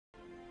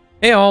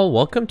Hey all,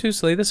 welcome to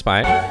Slay the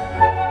Spire.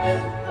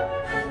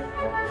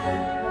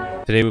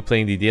 Today we're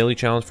playing the daily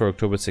challenge for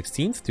October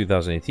 16th,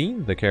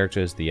 2018. The character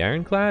is the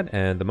Ironclad,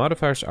 and the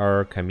modifiers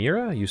are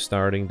Chimera. Your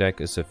starting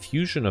deck is a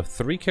fusion of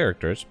 3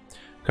 characters.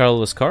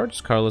 Colorless Cards.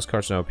 Colorless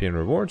Cards now appear in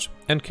rewards.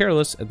 And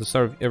Careless, at the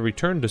start of every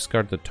turn,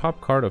 discard the top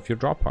card of your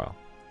draw pile.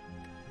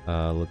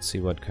 Let's see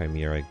what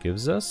Chimera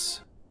gives us.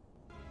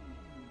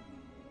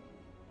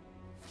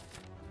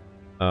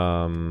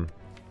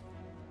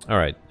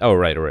 Alright. Oh,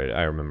 right.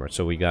 I remember.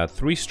 So we got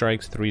 3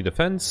 strikes, 3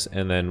 defense,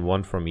 and then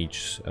 1 from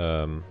each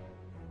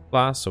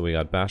class. So we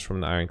got Bash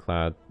from the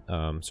Ironclad,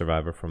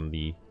 Survivor from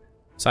the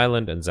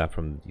Silent, and Zap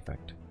from the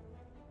Defect.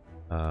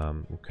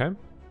 Okay.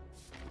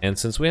 And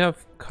since we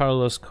have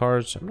Colorless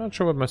Cards, I'm not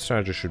sure what my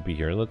strategy should be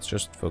here. Let's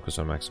just focus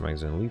on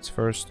maximizing elites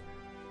first.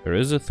 There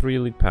is a 3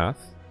 elite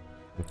path.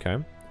 Okay.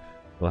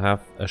 We'll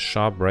have a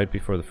shop right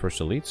before the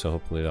first elite, so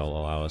hopefully that'll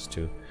allow us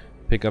to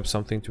pick up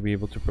something to be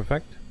able to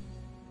perfect.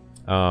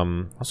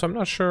 Also, I'm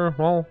not sure.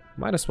 Well,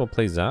 might as well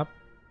play Zap.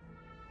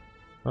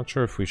 Not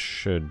sure if we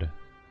should.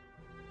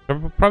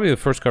 Probably the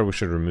first card we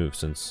should remove,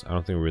 since I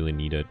don't think we really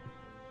need it.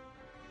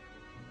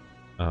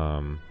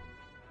 Alright,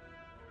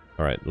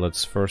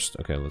 let's first.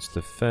 Okay, let's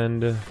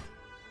defend.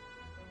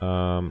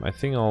 I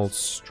think I'll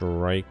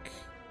strike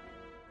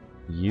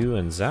you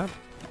and Zap.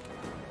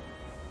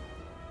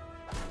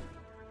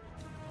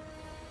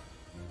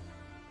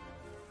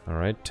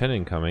 Alright, 10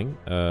 incoming.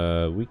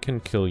 We can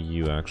kill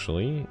you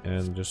actually,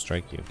 and just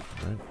strike you.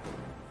 Right.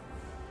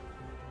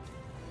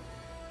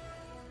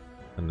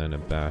 And then a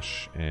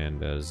bash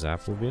and a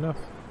zap will be enough.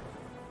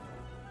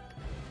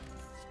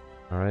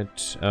 Alright,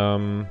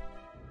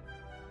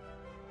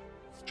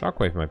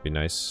 Shockwave might be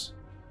nice.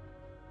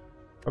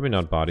 Probably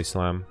not Body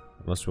Slam,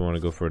 unless we want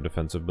to go for a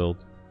defensive build.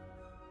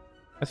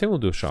 I think we'll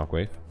do a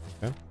Shockwave.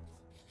 Okay.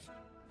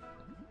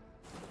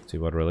 See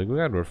what relic we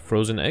got. We're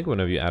Frozen Egg.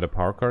 Whenever you add a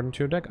power card into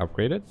your deck,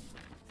 upgrade it.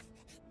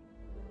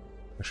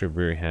 Actually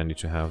very handy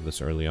to have this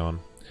early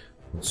on.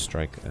 Let's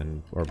strike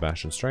or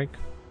bash and strike.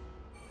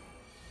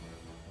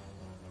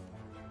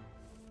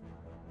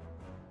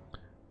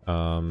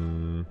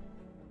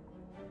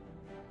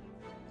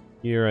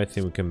 Here I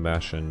think we can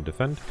bash and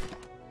defend.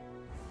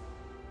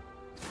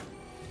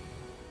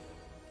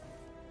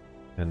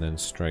 And then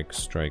strike,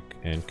 strike,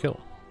 and kill.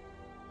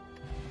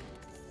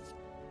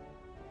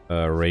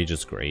 Rage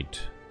is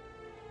great.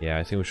 Yeah,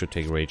 I think we should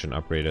take Rage and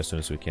upgrade as soon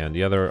as we can.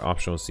 The other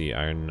option was the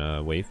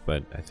Iron Wave,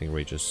 but I think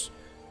Rage is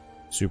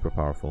super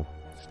powerful.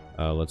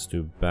 Let's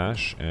do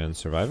Bash and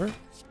Survivor.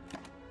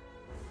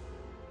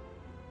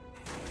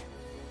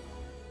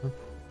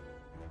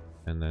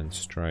 And then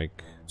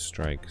Strike,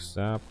 Strike,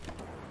 Zap.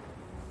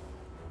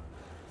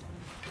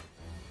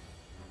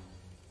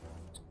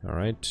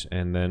 Alright,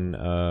 and then,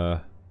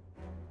 let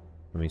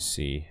me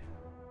see.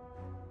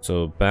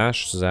 So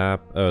Bash,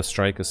 Zap,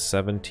 Strike is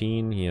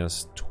 17, he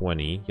has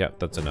 20. Yep,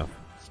 that's enough.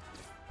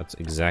 That's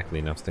exactly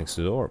enough thanks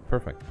to the orb.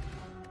 Perfect.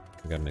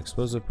 We got an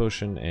Explosive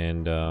Potion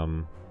and,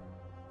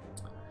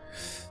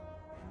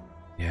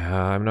 yeah,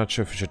 I'm not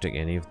sure if we should take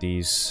any of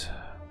these.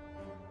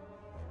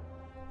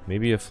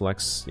 Maybe a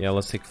Flex. Yeah,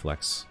 let's take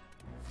Flex.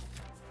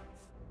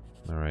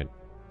 Alright.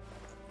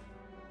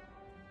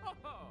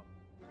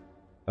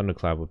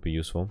 Thunderclap would be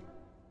useful.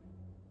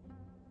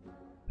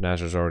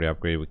 Panaches already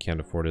upgraded, we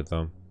can't afford it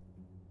though.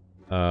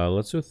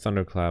 Let's do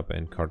Thunderclap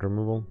and card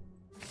removal.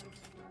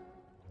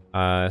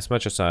 As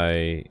much as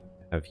I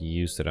have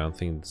used it, I don't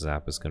think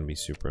Zap is going to be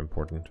super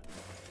important.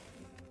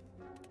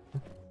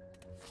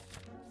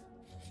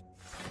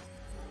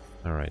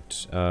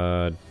 Alright,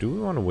 do we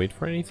want to wait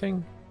for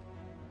anything?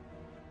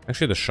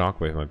 Actually, the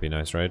Shockwave might be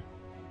nice, right?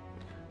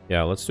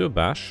 Yeah, let's do a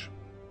Bash.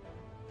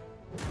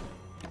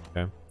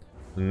 Okay.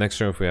 And next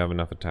turn, if we have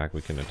enough attack,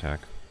 we can attack.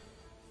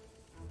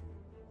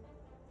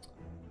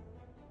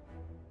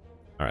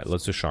 Alright,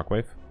 let's do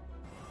Shockwave.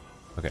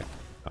 Okay.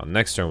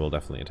 Next turn we'll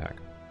definitely attack.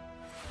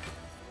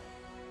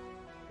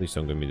 Please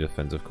don't give me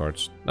defensive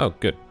cards. Oh,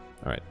 good.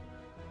 Alright.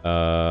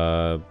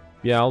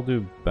 Yeah, I'll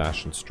do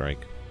Bash and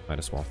Strike. Might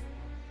as well.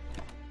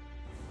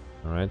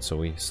 Alright, so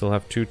we still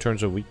have 2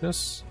 turns of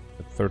weakness.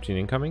 With 13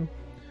 incoming.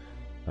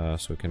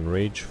 So we can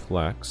Rage,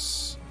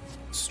 Flex,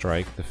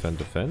 Strike, Defend,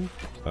 Defend.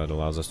 That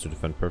allows us to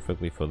defend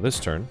perfectly for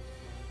this turn.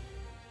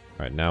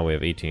 Alright, now we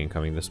have 18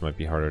 incoming. This might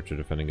be harder to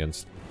defend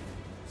against.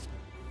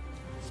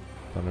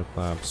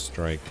 Thunderclap,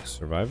 Strike,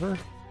 Survivor.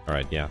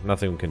 Alright, yeah,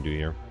 nothing we can do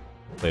here.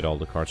 Played all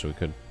the cards so we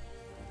could.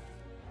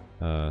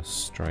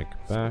 Strike,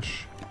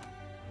 Bash.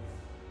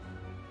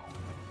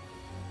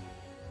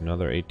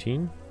 Another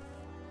 18.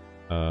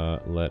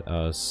 Let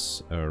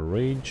us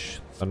Rage,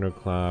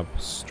 Thunderclap,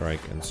 Strike,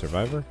 and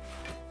Survivor.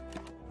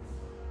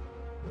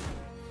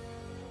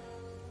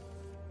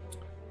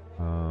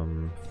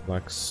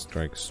 Flex,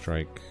 Strike,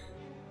 Strike,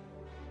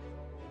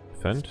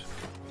 Defend.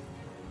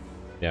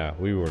 Yeah,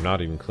 we were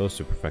not even close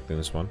to perfecting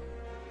this one.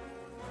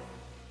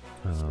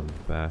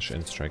 Bash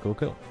and Strike will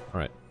kill.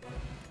 Alright.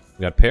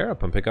 We got Pair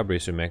up on pickup,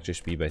 raise your max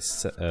HP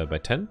by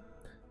 10.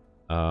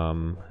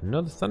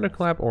 Another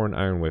Thunderclap or an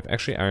Iron Wave.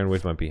 Actually, Iron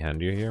Wave might be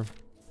handier here.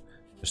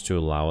 Just to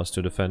allow us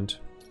to defend.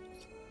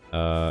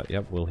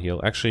 Yep, we'll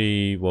heal.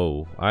 Actually,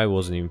 whoa, I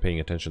wasn't even paying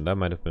attention. That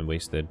might have been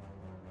wasted.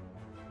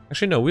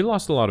 Actually, no, we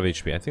lost a lot of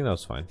HP. I think that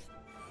was fine.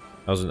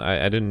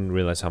 I didn't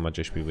realize how much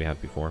HP we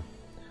had before.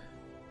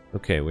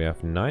 Okay, we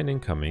have 9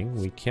 incoming.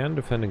 We can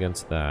defend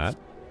against that.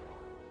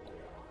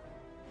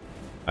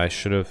 I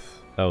should have...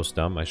 That was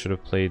dumb. I should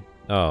have played...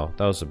 Oh,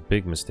 that was a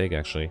big mistake,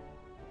 actually.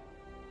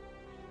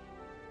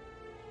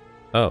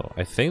 Oh,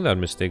 I think that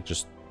mistake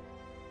just...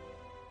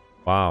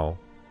 Wow.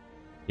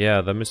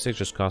 Yeah, that mistake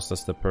just cost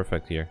us the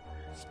perfect here.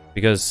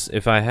 Because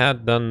if I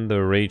had done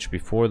the rage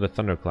before the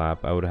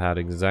thunderclap, I would have had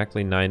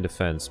exactly 9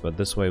 defense, but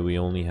this way we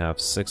only have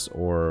 6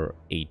 or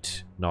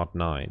 8, not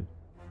 9.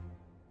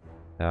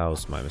 That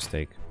was my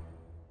mistake.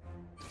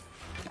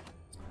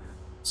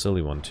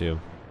 Silly one too.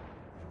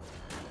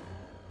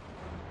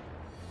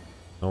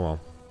 Oh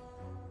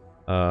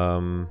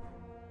well.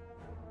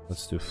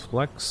 Let's do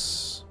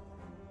flex.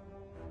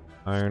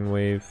 Iron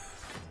wave.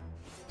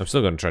 I'm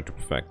still gonna try to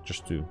perfect,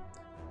 just to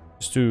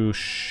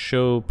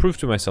prove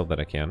to myself that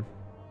I can.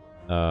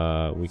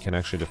 We can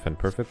actually defend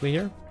perfectly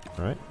here.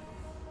 Alright.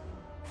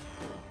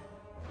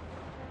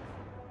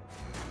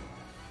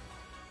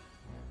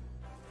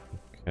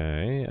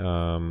 Okay,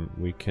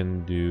 we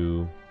can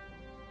do...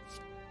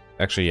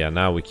 Actually, yeah,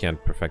 now we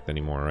can't perfect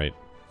anymore, right?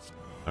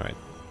 Alright.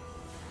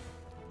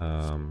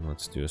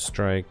 Let's do a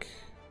strike.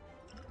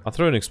 I'll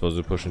throw an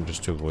explosive potion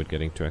just to avoid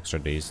getting 2 extra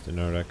dazed in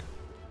our deck.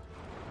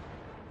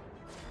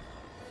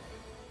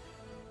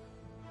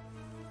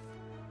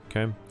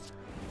 Okay.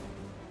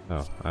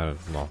 Oh, I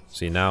don't know.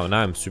 See, now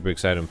I'm super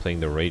excited I'm playing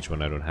the rage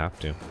when I don't have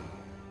to.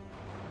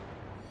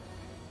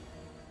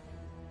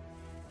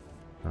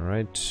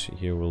 Alright,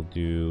 here we'll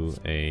do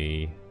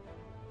a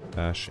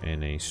bash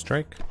and a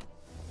strike.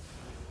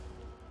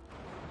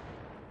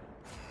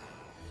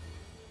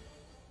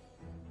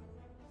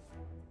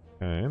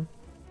 Okay.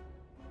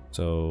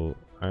 So,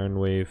 Iron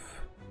Wave.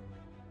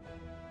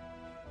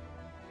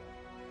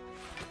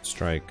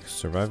 Strike,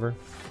 Survivor.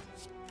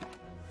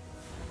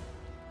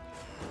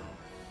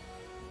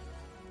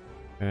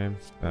 Okay,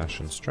 bash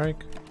and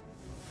strike.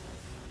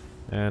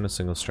 And a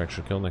single strike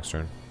should kill next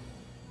turn.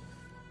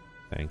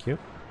 Thank you.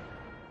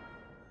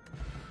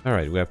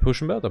 Alright, we have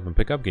Potion Belt up and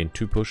pick up, gain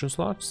 2 potion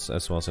slots,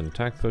 as well as an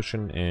attack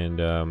potion,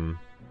 and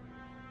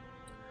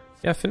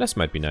yeah, Finesse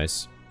might be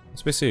nice.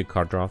 It's basically a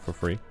card draw for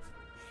free.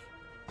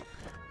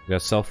 We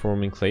got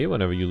Self-Forming Clay,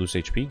 whenever you lose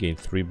HP, gain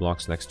 3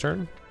 blocks next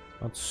turn.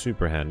 Not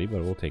super handy,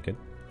 but we'll take it.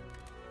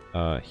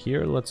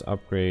 Here, let's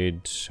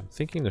upgrade, I'm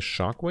thinking the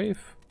Shockwave.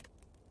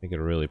 Make it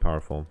really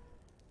powerful.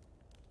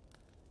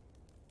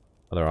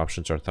 Other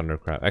options are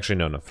Thundercrab. Actually,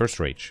 no. First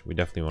Rage. We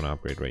definitely want to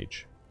upgrade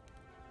Rage.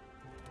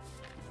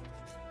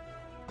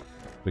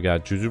 We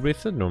got Juzu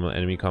Breathed. Normal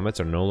enemy combats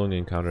are no longer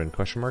encountered in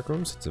question mark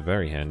rooms. It's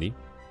very handy.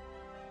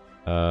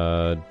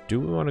 Do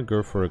we want to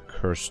go for a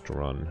Cursed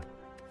Run?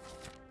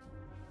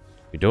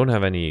 We don't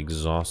have any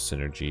exhaust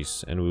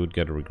synergies, and we would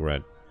get a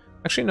regret.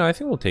 Actually, no, I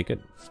think we'll take it.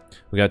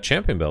 We got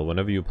Champion Bell.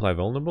 Whenever you apply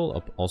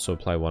Vulnerable, also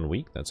apply 1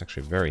 weak. That's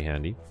actually very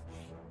handy.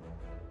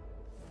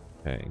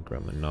 Okay,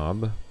 Gremlin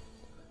Knob.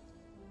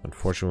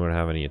 Unfortunately, we don't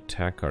have any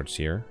attack cards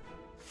here.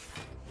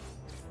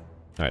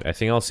 Alright, I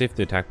think I'll save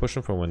the attack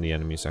potion for when the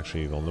enemy is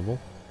actually vulnerable.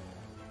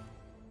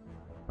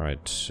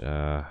 Alright,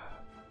 I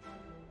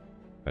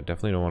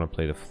definitely don't want to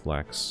play the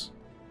flex.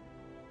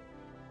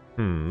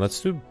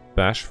 Let's do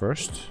Bash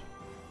first.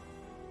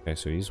 Okay,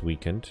 so he's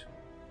weakened.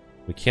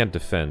 We can't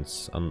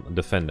defend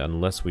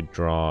unless we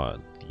draw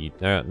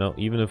the... no,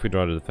 even if we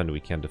draw to defend, we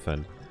can't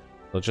defend.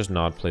 Let's just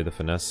not play the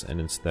Finesse and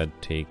instead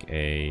take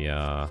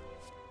a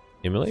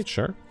Immolate,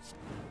 sure.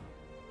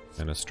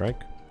 And a strike.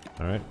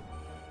 Alright.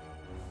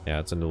 Yeah,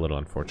 it's a little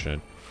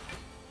unfortunate.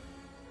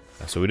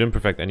 So we didn't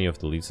perfect any of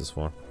the leads this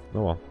far.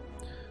 Oh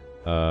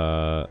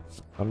well.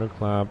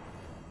 Thunderclap.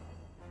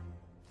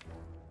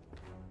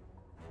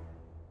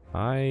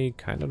 I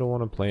kind of don't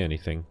want to play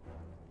anything.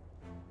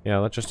 Yeah,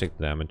 let's just take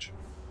the damage.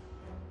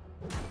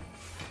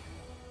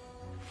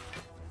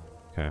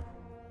 Okay.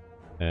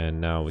 And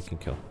now we can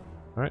kill.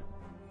 Alright.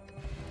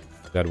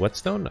 Got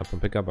Whetstone. Up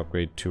and pick up,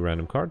 upgrade 2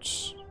 random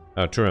cards.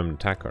 2 random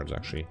attack cards,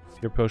 actually.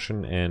 Fear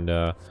Potion and,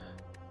 how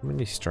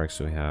many strikes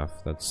do we have?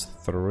 That's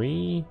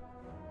 3?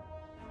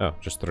 Oh,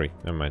 just 3.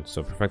 Never mind.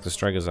 So Perfect the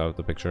Strike is out of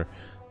the picture.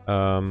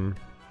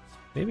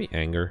 Maybe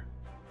Anger.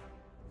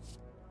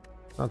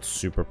 Not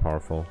super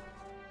powerful.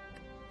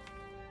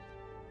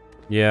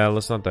 Yeah,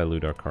 let's not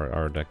dilute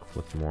our deck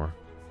with more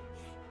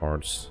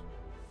cards.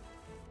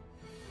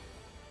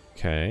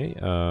 Okay,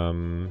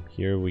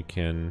 here we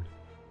can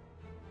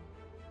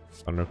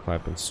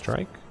Thunderclap and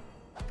Strike.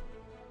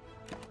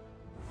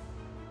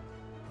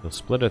 We'll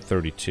split at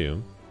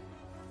 32.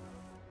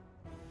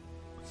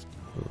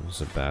 Ooh,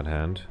 this is a bad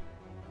hand.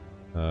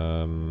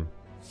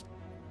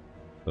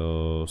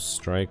 So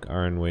Strike,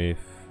 Iron Wave.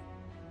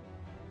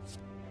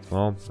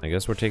 Well, I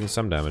guess we're taking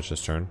some damage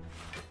this turn.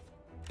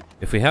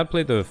 If we had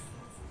played the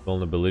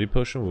Vulnerability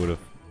Potion, we would have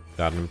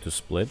gotten him to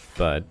split,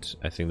 but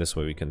I think this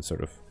way we can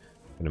sort of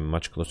get him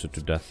much closer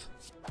to death.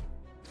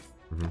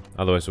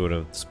 Otherwise we would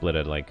have split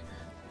at like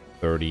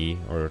 30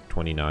 or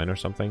 29 or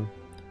something.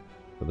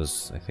 So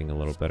this is, I think, a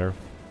little better.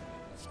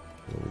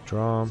 So we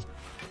draw.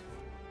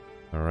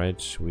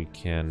 Alright, we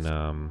can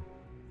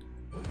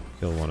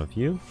kill one of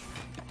you.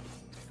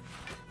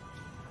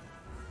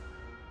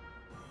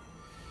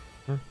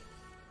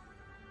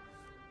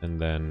 And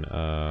then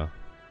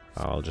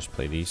I'll just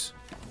play these.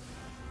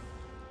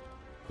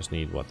 Just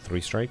need, what, 3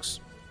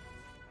 strikes?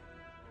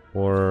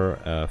 Or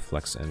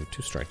flex and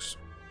 2 strikes.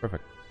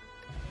 Perfect.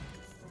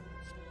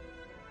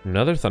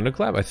 Another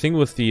Thunderclap? I think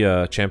with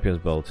the Champions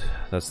build,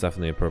 that's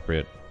definitely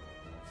appropriate.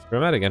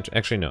 Dramatic entry.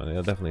 Actually, no,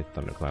 definitely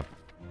Thunderclap.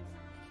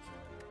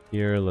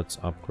 Here, let's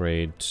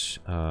upgrade.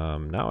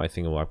 Now I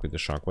think we'll upgrade the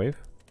Shockwave.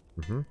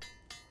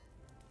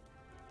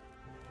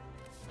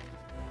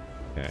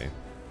 Okay.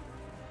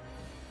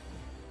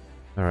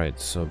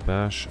 Alright, so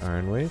Bash,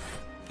 Iron Wave.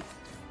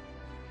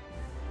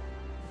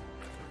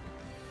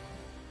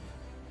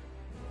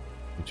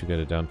 Need to get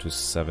it down to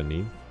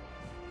 70.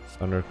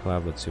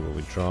 Thunderclap, let's see what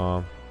we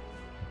draw.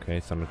 Okay,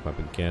 Thunderclap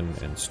again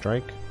and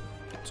Strike.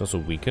 It's also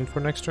weakened for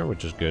next turn,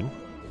 which is good.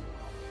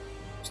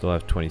 Still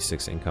have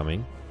 26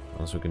 incoming.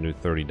 Unless we can do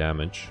 30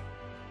 damage.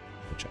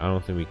 Which I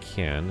don't think we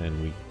can,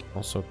 and we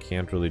also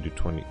can't really do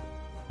 20...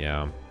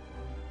 Yeah.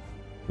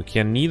 We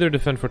can neither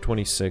defend for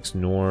 26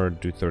 nor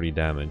do 30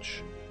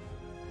 damage.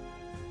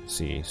 Let's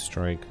see,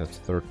 Strike, that's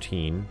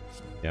 13.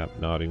 Yep,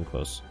 not even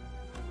close.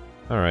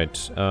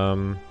 Alright,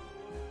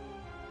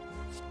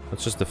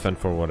 let's just defend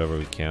for whatever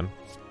we can.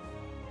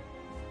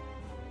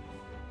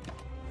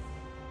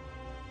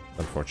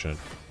 Unfortunate.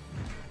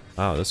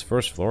 Wow, this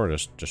first floor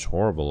is just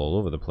horrible all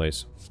over the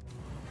place.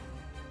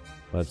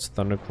 Let's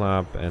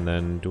Thunderclap, and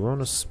then do we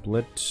want to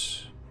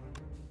split?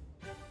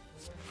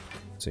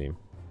 Let's see.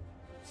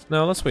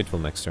 No, let's wait till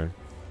next turn.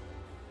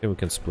 I think we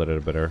can split at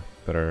a better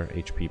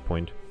HP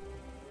point.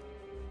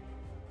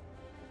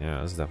 Yeah,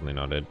 that's definitely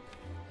not it.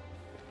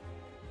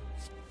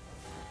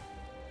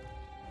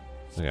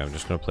 Okay, I'm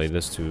just gonna play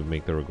this to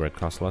make the regret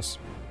cost less.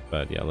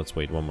 But yeah, let's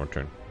wait one more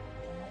turn.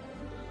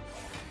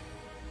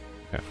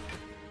 Okay.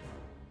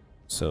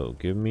 So,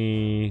 give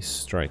me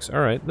strikes.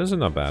 Alright, this is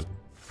not bad.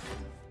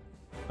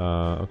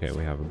 Okay,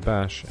 we have a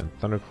Bash and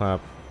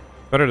Thunderclap.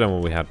 Better than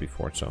what we had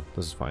before, so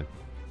this is fine.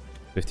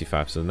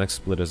 55, so the next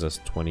split is as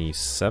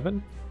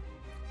 27.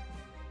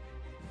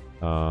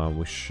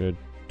 We should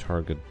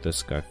target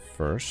this guy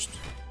first.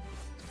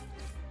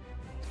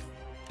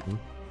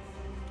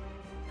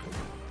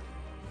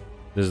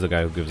 This is the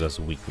guy who gives us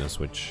weakness,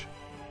 which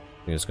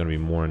I think is going to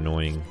be more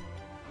annoying.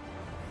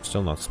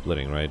 Still not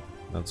splitting, right?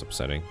 That's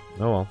upsetting.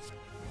 Oh well.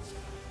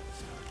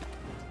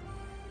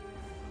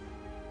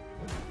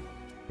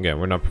 Again,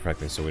 we're not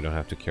perfecting, so we don't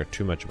have to care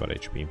too much about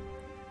HP.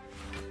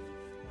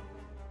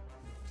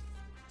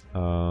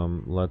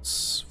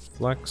 Let's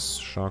flex,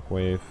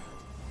 Shockwave,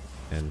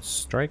 and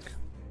Strike.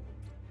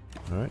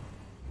 Alright.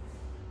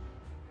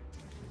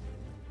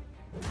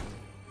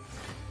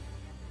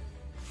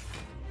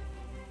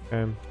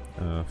 Okay.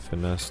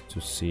 Finesse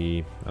to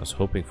see. I was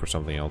hoping for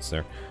something else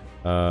there.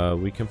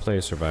 We can play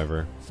a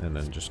Survivor and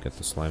then just get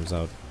the slimes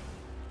out.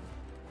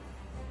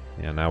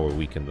 Yeah, now we're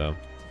weakened though.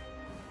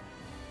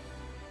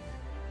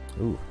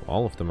 Ooh,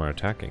 all of them are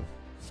attacking.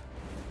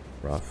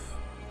 Rough.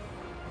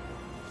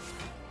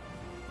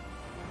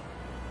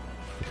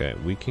 Okay,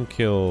 we can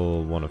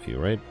kill one of you,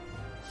 right?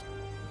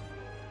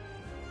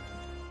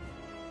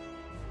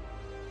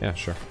 Yeah,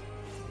 sure.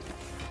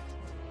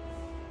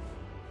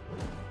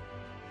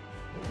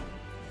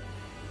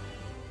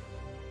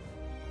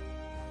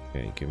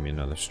 Okay, give me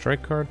another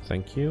strike card,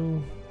 thank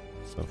you.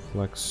 So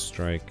flex,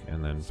 strike,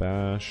 and then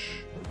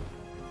bash.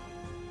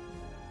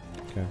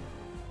 Okay.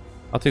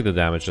 I'll take the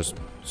damage just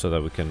so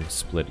that we can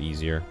split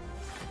easier.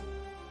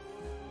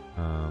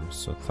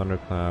 So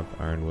Thunderclap,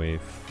 Iron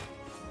Wave.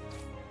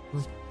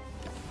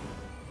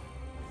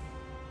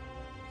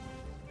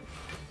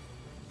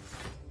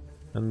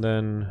 And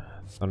then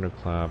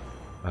Thunderclap.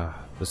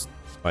 This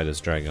fight is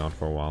dragging on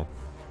for a while.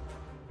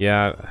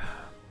 Yeah,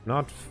 I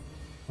don't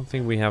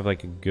think we have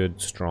like a good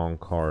strong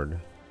card.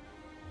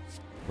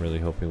 Really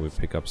hoping we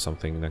pick up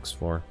something next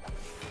floor.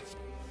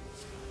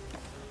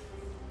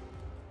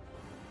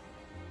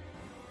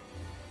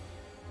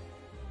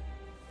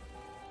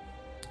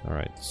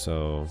 Alright,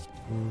 so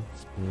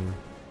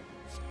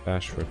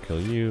bash for kill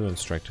you and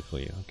strike to kill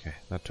you. Okay,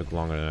 that took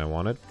longer than I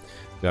wanted.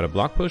 Got a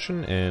block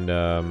potion and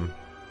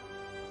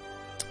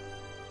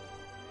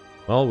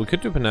well, we could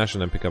do Panache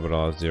and then pick up it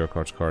all as 0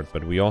 cards card,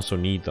 but we also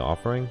need the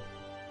offering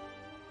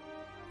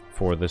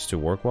for this to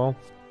work well.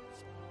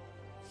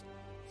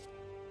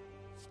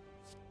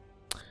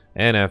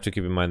 And I have to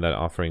keep in mind that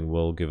offering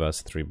will give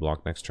us 3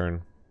 block next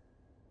turn.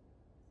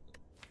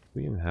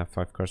 We even have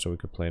 5 cards that we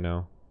could play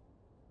now.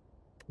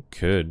 We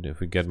could if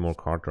we get more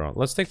card draw.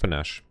 Let's take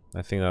Panache.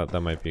 I think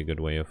that might be a good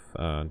way of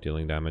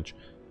dealing damage.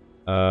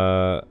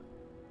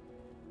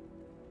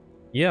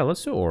 Yeah,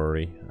 let's do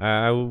Orrery.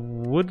 I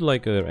would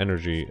like an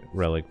energy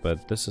relic,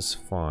 but this is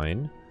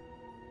fine.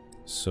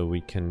 So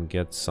we can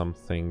get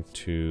something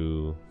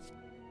to...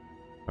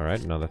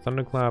 Alright, another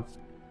Thunderclap.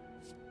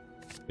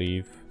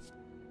 Leave.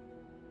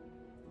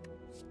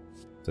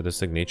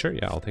 Sadistic Nature?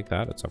 Yeah, I'll take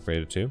that. It's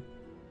upgraded too.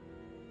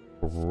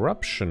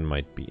 Corruption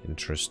might be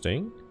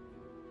interesting.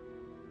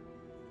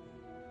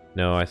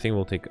 No, I think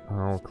we'll take...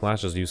 Oh,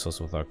 Clash is useless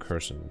without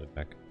Curse in the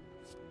deck.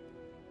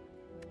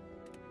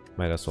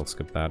 Might as well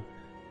skip that.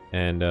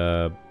 And,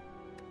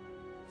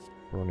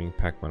 Burning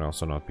Pack might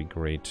also not be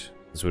great,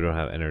 because we don't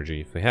have energy.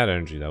 If we had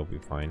energy, that would be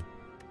fine.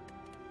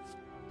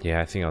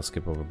 Yeah, I think I'll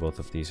skip over both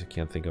of these. I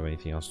can't think of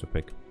anything else to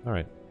pick.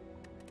 Alright.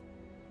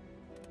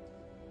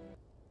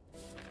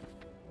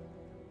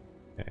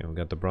 Okay, we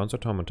got the Bronze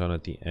Automaton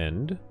at the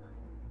end.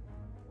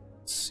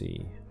 Let's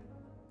see.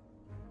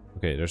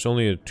 Okay, there's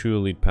only a 2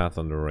 elite path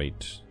on the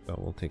right, so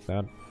we'll take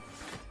that.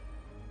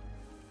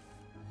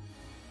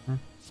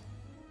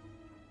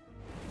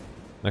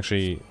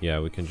 Actually, yeah,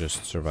 we can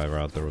just survive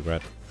out the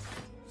regret.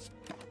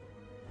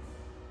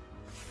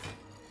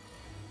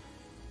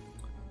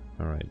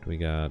 Alright, we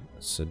got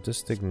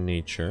Sadistic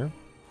Nature.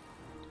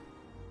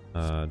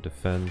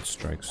 Defend,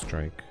 strike,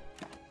 strike.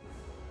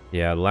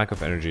 Yeah, lack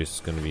of energy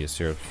is going to be a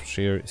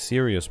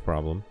serious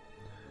problem.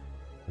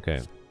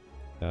 Okay,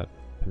 got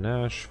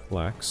Panache,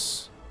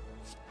 Flex,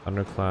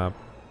 Thunderclap.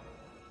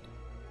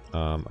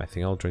 I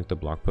think I'll drink the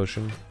block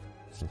potion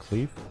and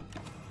cleave.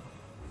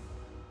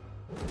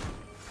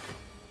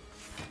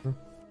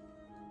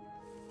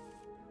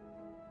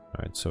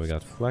 Alright, so we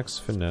got Flex,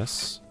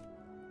 Finesse.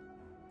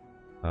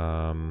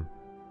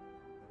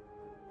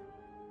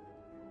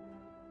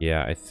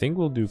 Yeah, I think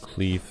we'll do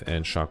Cleave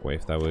and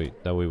Shockwave. That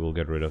way we'll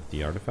get rid of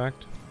the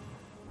artifact.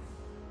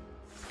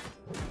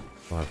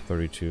 We'll have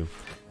 32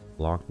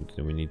 block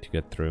that we need to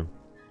get through.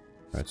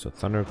 Alright, so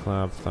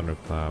Thunderclap,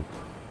 Thunderclap.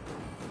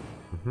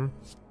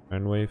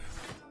 Iron Wave.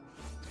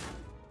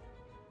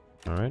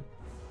 Alright.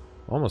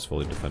 Almost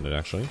fully defended,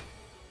 actually.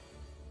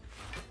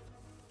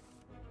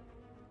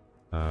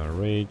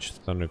 Rage,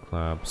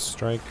 Thunderclap,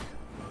 Strike.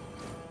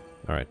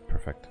 Alright,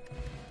 perfect.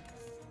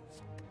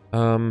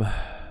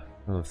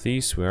 Of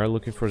these, we are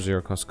looking for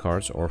 0-cost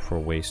cards or for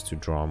ways to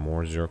draw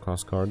more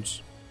 0-cost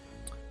cards.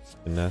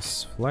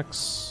 Finesse,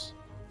 Flex,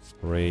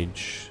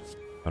 Rage,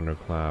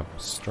 Thunderclap,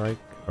 Strike,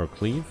 or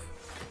Cleave,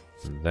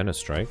 and then a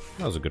Strike.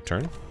 That was a good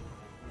turn.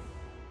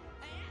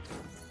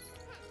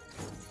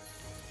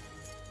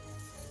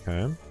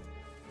 Okay.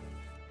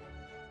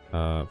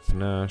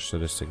 Panache,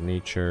 Sadistic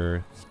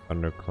Nature,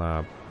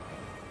 Thunderclap,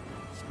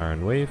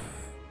 Iron Wave.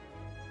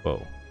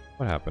 Whoa,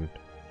 what happened?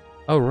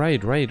 Oh,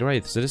 right.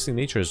 Sadistic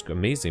Nature is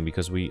amazing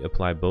because we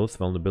apply both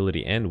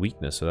vulnerability and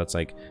weakness, so that's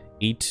like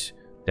 8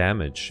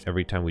 damage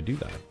every time we do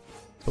that.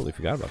 Totally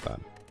forgot about that.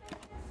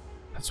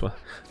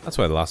 That's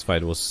why the last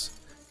fight was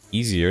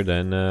easier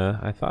than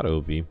I thought it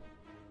would be.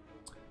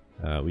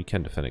 We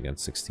can defend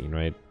against 16,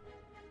 right?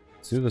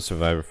 Let's do the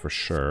Survivor for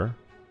sure.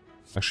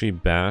 Actually,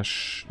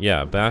 Bash...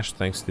 Yeah, Bash,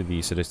 thanks to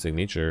the Sadistic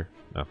Nature...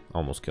 No,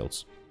 almost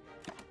kills.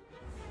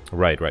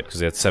 Right, because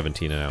he had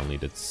 17 and I only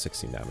did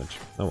 16 damage.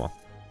 Oh well.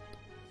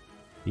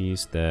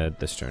 He's dead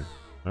this turn.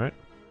 Alright.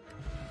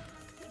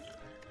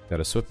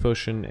 Got a Swift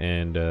Potion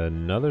and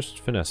another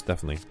Finesse,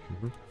 definitely.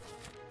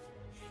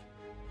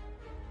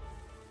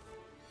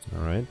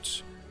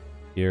 Alright.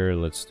 Here,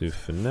 let's do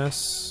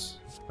Finesse,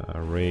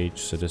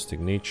 Rage, Sadistic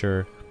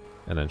Nature,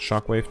 and then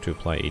Shockwave to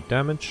apply 8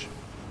 damage.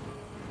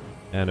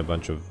 And a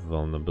bunch of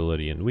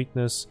vulnerability and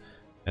weakness.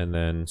 And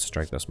then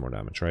Strike does more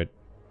damage, right?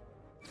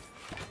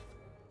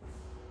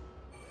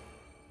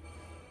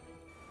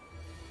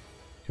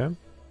 Okay.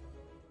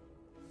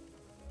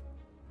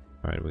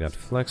 Alright, we got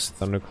Flex,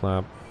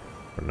 Thunderclap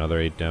for another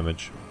 8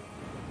 damage.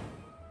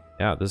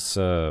 Yeah, this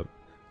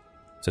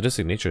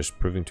Sadistic Nature is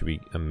proving to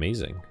be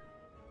amazing.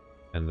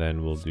 And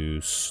then we'll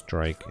do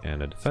Strike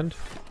and a Defend.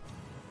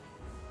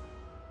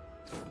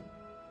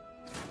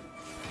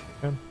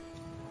 Okay.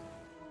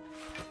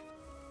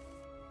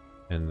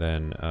 And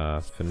then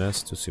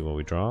Finesse to see what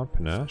we draw.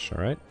 Panache,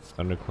 alright.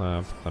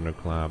 Thunderclap,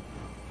 Thunderclap.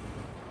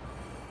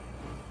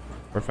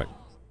 Perfect.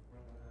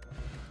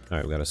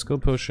 Alright, we got a Skill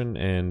Potion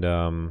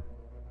and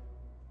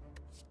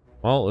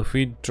well, if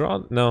we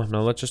draw... No,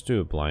 let's just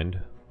do a blind.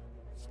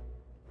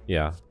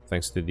 Yeah,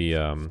 thanks to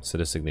the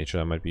Sadistic Nature,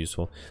 that might be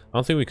useful. I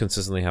don't think we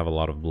consistently have a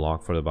lot of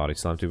block for the Body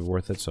Slam to be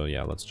worth it, so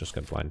yeah, let's just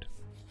get blind.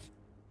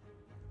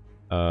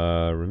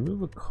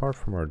 Remove a card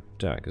from our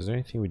deck. Is there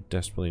anything we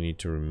desperately need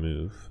to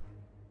remove?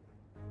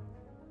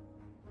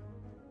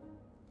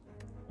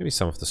 Maybe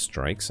some of the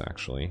strikes,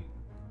 actually.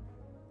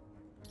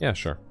 Yeah,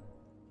 sure.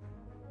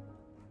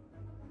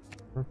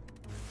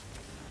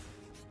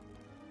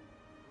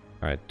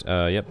 Alright,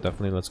 yep,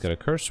 definitely let's get a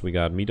curse. We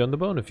got Meat on the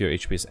Bone. If your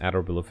HP is at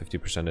or below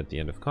 50% at the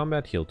end of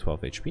combat, heal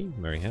 12 HP.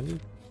 Very handy.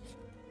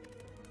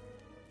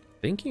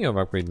 Thinking of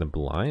upgrading the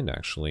blind,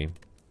 actually.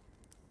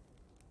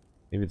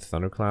 Maybe the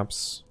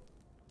Thunderclaps.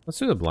 Let's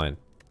do the blind.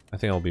 I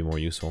think that'll be more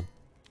useful.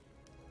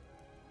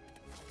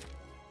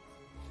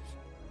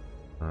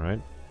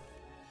 Alright.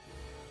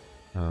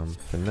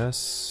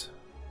 Finesse.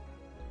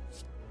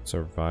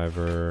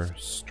 Survivor.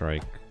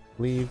 Strike.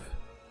 Cleave.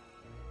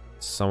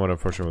 Somewhat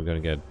unfortunate we're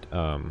going to get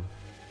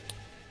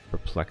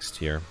perplexed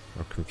here,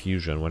 or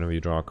confusion. Whenever you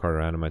draw a card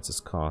or animates its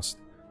cost,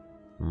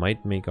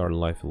 might make our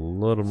life a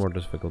little more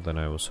difficult than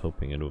I was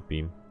hoping it would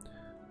be.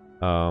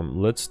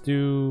 Let's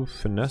do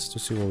Finesse to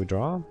see what we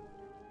draw.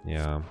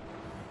 Yeah.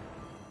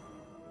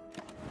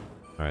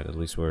 Alright, at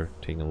least we're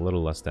taking a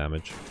little less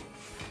damage.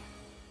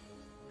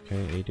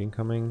 Okay, 8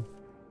 incoming.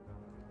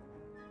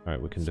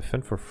 Alright, we can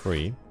defend for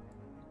free.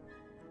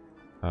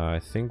 I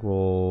think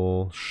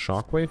we'll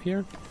Shockwave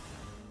here.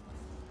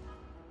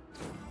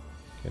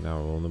 Okay, now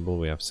we're vulnerable.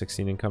 We have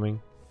 16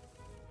 incoming.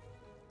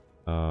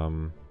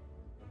 Alright,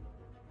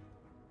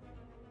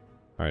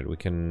 we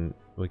can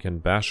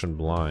bash and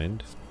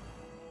blind.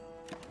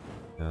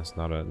 Yeah, it's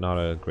not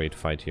a great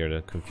fight here.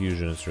 The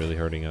confusion is really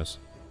hurting us.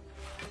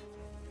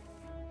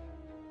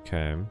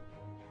 Okay.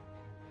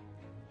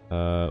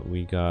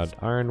 We got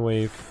Iron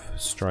Wave,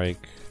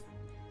 Strike,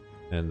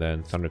 and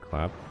then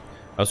Thunderclap.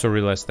 I also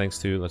realized let's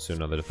do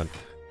another defense.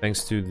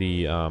 Thanks to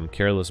the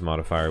Careless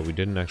modifier, we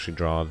didn't actually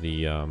draw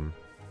the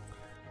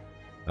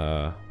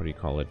what do you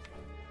call it?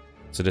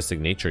 Sadistic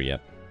Nature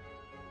yet.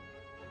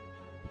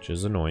 Which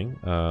is annoying.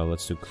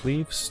 Let's do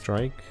Cleave,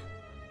 Strike,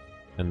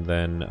 and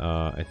then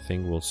I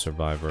think we'll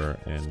Survivor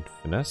and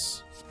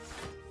Finesse.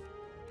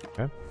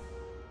 Okay.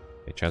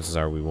 Okay, chances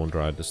are we won't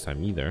draw it this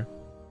time either.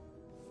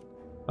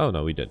 Oh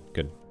no, we did.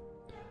 Good.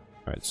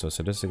 Alright, so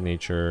Sadistic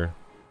Nature.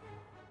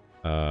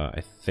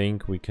 I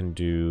think we can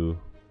do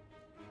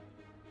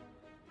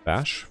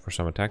Bash for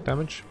some attack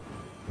damage.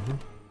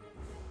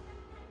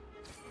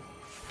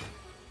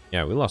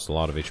 Yeah, we lost a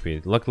lot of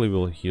HP. Luckily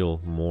we'll heal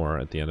more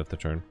at the end of the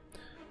turn.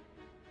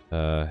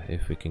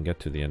 If we can get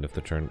to the end of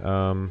the turn.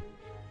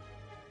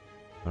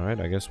 Alright,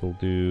 I guess we'll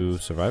do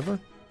Survivor.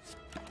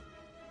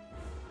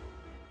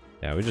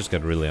 Yeah, we just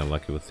got really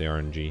unlucky with the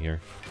RNG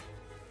here.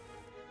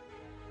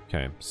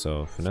 Okay,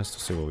 so Finesse to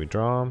see what we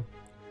draw.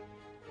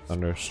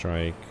 Thunder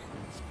Strike.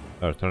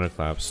 Oh,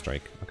 Thunderclap,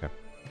 Strike. Okay.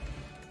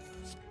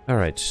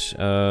 Alright,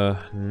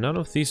 none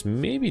of these,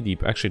 maybe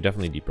Deep, actually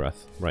definitely Deep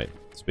Breath. Right,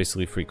 it's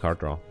basically free card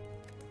draw.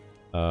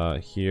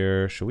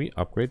 Here, should we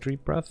upgrade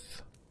Deep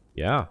Breath?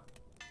 Yeah.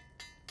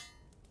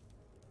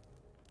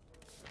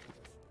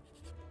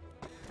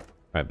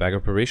 Alright, back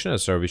of Probation. At the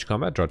start of each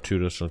combat, draw 2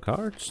 additional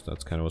cards.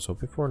 That's kind of what I was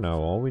hoping for. Now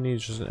all we need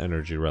is just an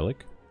Energy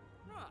Relic.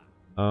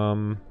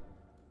 Another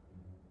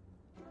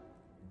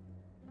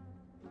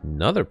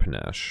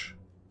Panache.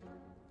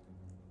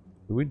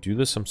 Do we do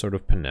this some sort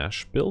of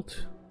Panache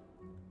build?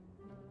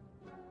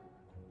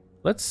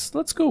 Let's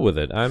go with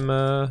it.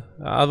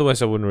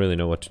 Otherwise I wouldn't really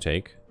know what to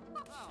take.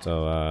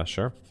 So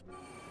sure.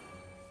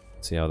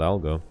 Let's see how that'll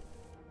go.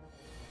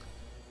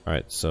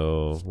 Alright,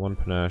 so 1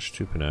 Panache,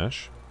 2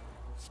 Panache.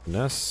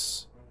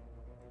 Finesse.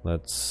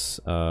 Let's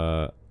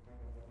actually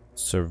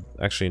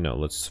no,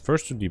 let's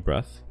first do Deep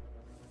Breath.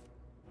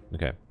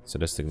 Okay,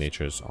 Sadistic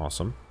Natures,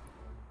 awesome.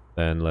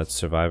 Then let's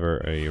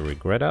Survivor a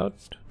Regret out.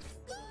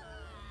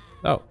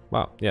 Oh,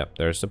 wow, yeah,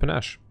 there's the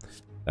Panache.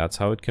 That's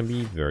how it can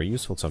be very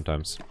useful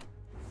sometimes.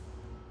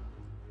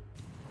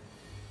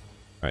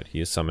 Alright,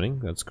 he is summoning,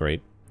 that's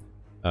great.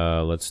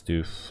 Let's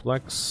do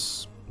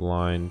Flex,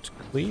 Blind,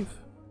 Cleave.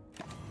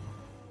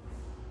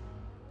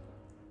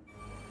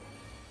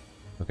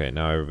 Okay,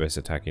 now everybody's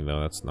attacking though,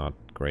 that's not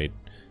great.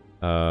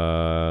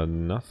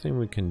 Nothing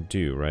we can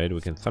do, right?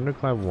 We can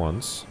Thunderclap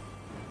once.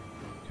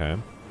 Okay.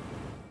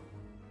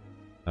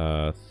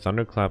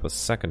 Thunderclap a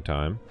second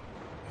time.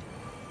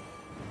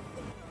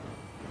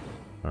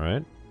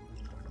 Alright.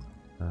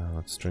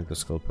 Let's drink the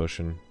Skull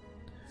Potion.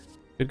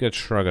 Could get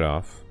Shrug It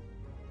Off.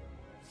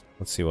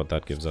 Let's see what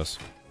that gives us.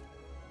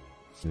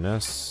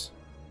 Finesse.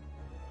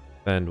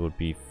 Bend would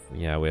be...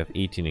 yeah, we have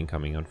 18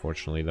 incoming,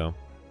 unfortunately, though.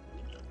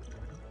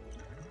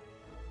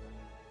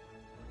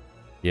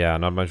 Yeah,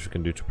 not much we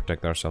can do to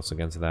protect ourselves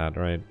against that,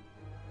 right?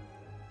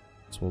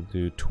 So we'll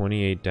do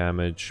 28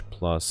 damage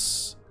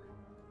plus...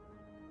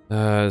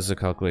 is a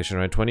calculation,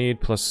 right?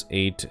 28 plus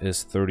 8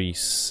 is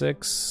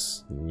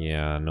 36.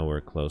 Yeah,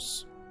 nowhere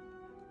close.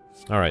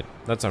 Alright,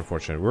 that's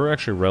unfortunate. We're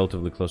actually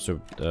relatively close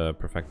to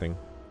perfecting.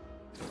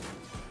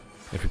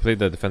 If we played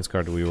the defense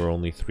card, we were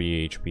only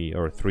 3 HP,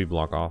 or 3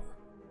 block off.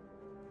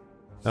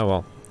 Oh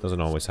well,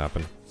 doesn't always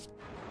happen.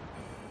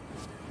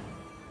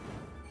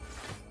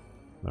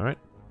 Alright.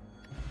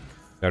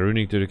 Got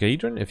Runic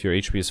Dodecahedron. If your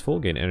HP is full,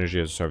 gain energy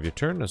at the start of your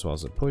turn, as well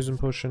as a Poison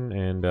Potion,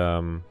 and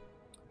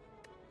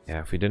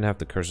yeah, if we didn't have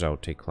the curse, I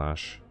would take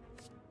Clash.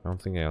 I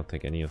don't think I'll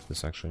take any of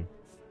this, actually.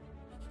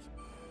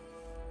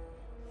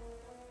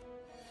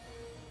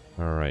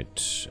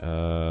 Alright,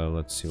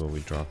 let's see what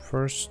we draw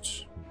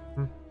first.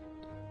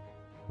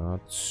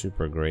 Not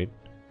super great.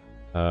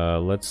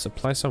 Let's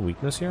apply some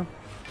weakness here.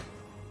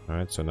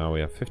 Alright, so now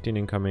we have 15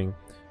 incoming.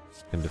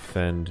 Can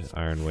defend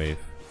Iron Wave.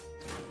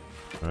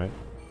 Alright.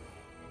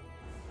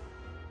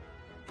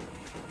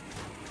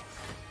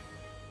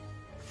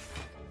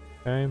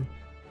 Okay.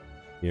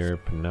 Here,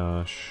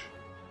 Panache.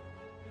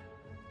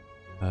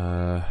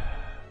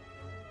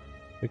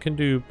 We can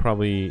do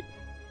probably...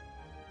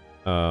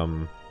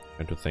 trying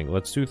to think.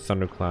 Let's do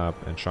Thunderclap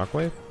and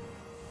Shockwave.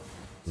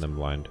 And then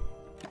Blind.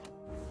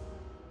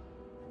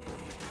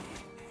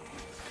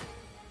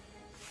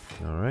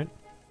 Alright.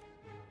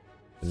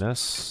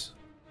 Finesse.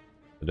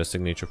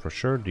 Sadistic Nature for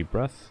sure. Deep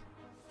Breath.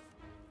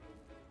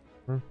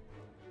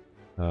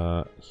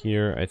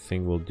 Here I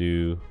think we'll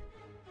do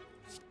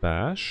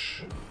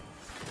Bash.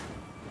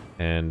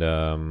 And,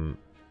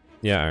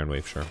 yeah, Iron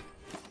Wave, sure.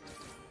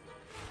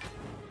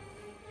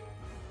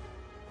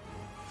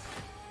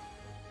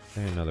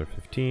 Okay, another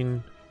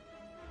 15.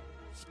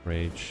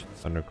 Rage,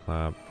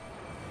 Thunderclap.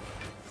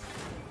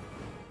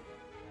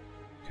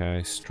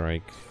 Okay,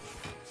 Strike,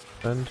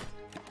 Defend.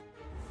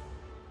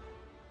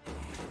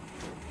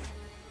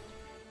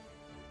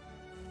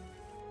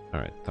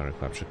 Alright,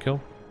 Thunderclap should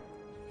kill.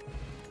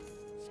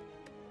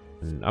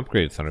 An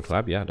upgraded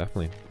Thunderclap, yeah,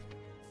 definitely.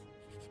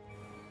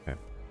 Okay.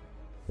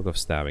 We'll go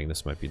stabbing,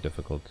 this might be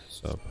difficult.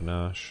 So,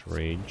 Panache,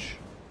 Rage.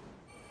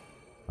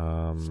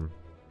 Iron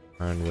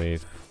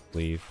Wave,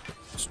 Leave,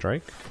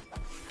 Strike.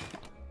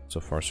 So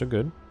far, so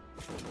good.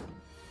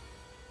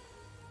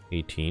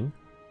 18.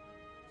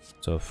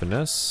 So,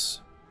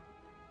 Finesse.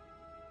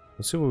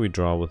 Let's see what we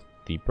draw with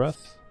Deep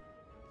Breath.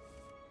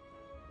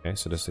 Okay,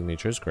 Sadistic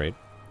Natures, great.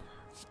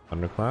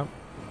 Thunderclap.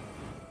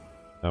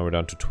 Now we're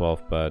down to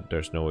 12, but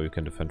there's no way we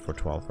can defend for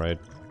 12, right?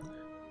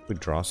 We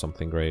draw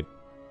something great.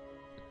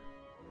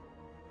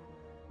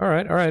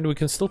 Alright, we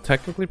can still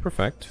technically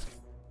perfect.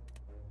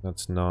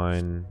 That's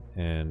 9,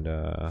 and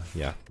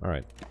yeah,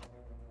 alright.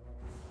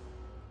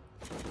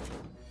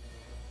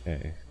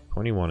 Okay,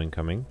 21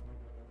 incoming.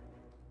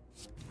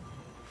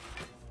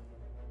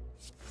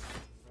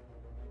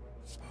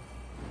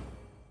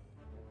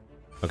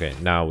 Okay,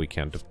 now we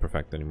can't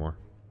perfect anymore.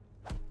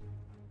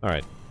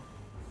 Alright.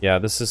 Yeah,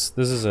 this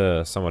is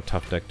a somewhat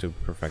tough deck to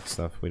perfect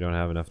stuff. We don't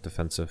have enough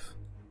defensive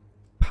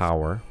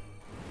power.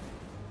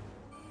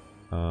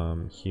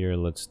 Here,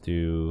 let's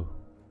do...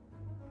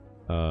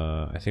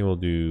 I think we'll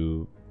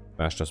do...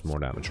 Bash does more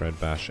damage, right?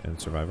 Bash and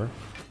Survivor.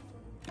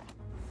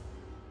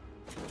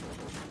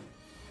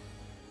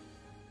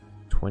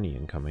 20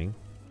 incoming.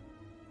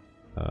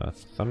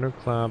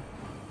 Thunderclap.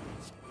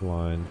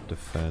 Blind.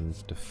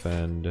 Defend.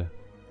 Defend.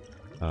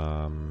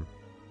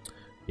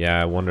 Yeah,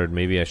 I wondered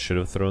maybe I should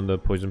have thrown the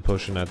poison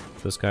potion at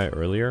this guy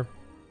earlier.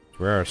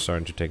 We are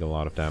starting to take a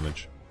lot of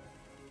damage.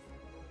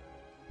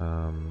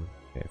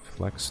 Okay,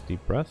 Flex,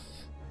 Deep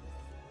Breath.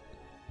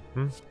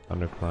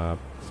 Thunderclap,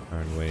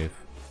 Iron Wave,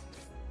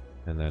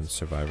 and then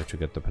Survivor to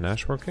get the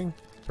Panache working.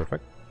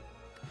 Perfect.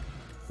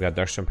 We got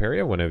Dark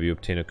Chimera. Whenever you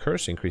obtain a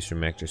curse, increase your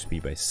magic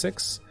speed by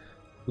 6.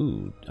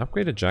 Ooh,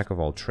 upgrade a Jack of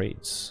all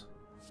trades.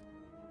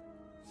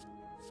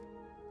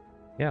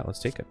 Yeah, let's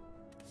take it.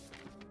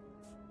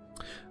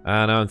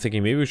 Now I'm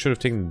thinking maybe we should have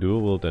taken the dual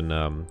wield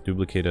and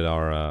duplicated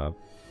our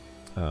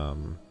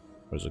what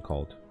is it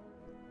called?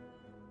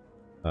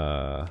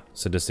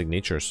 Sadistic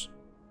Natures.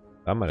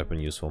 That might have been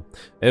useful.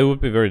 It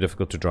would be very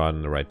difficult to draw it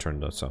in the right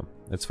turn though, so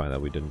it's fine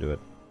that we didn't do it.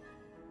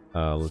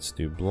 Let's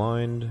do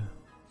Blind,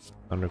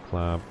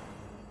 Thunderclap,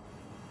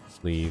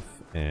 Leave,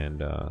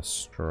 and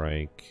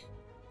Strike.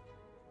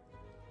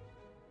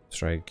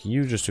 Strike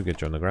you just to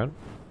get you on the ground.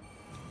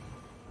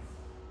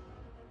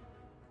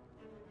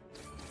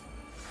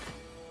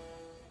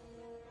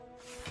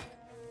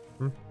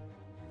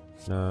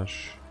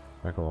 Nash,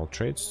 back of all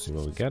trades, see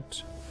what we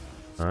get.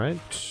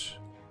 Alright.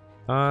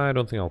 I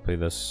don't think I'll play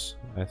this.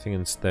 I think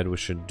instead we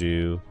should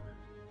do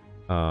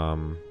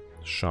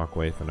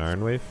Shockwave and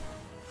Iron Wave.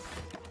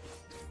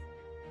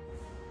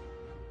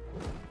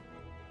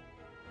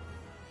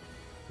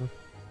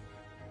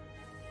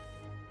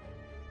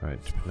 Alright,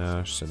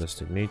 Panache,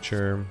 Sadistic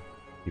Nature,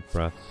 Deep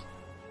Breath,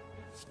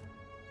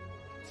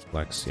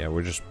 Flex. Yeah,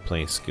 we're just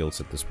playing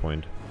skills at this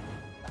point.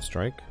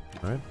 Strike,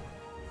 alright.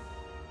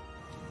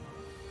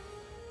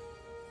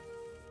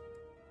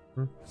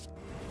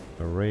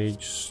 A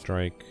Rage,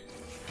 Strike,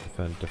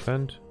 Defend,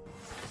 Defend.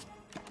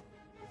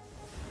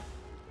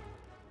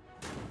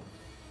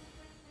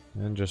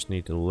 And just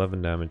need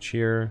 11 damage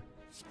here.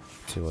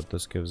 Let's see what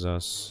this gives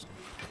us.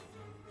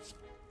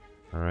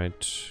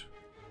 Alright.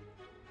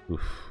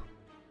 Oof.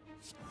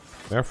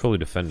 We are fully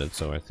defended,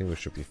 so I think we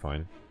should be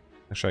fine.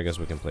 Actually, I guess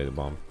we can play the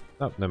bomb.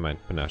 Oh, never mind.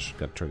 Panache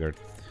got triggered.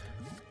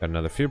 Got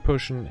another Fear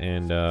Potion,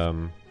 and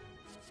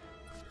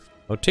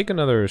I'll take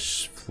another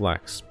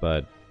Flex,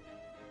 but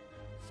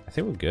I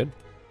think we're good.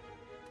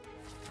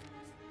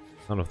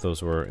 None of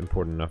those were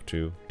important enough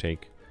to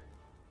take.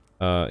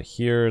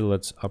 Here,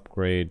 let's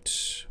upgrade.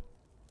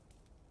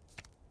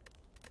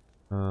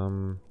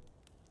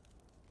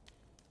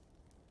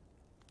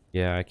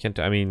 Yeah, I can't.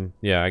 I mean,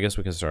 yeah, I guess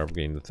we can start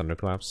upgrading the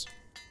Thunderclaps.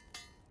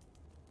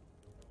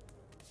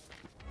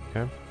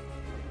 Okay.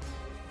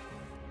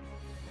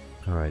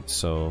 Alright,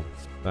 so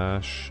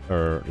Bash,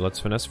 or let's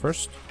Finesse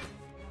first.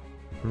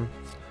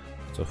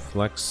 So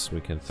Flex, we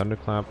can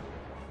Thunderclap.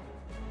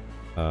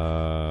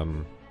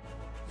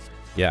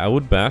 Yeah, I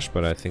would Bash,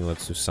 but I think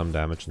let's do some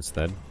damage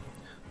instead.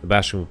 The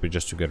bashing would be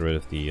just to get rid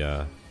of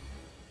the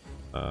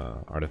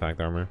artifact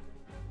armor.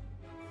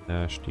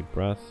 Panache, Deep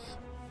Breath.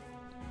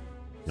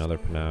 Another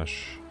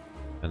Panache.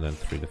 And then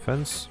 3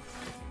 defense.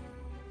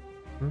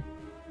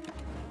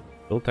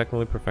 Still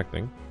technically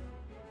perfecting.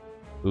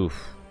 Oof.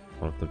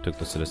 One of them took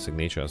the Sadistic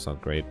Nature, that's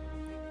not great.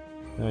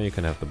 No, you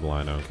can have the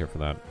Blind, I don't care for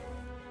that.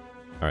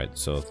 Alright,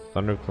 so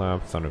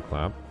Thunderclap,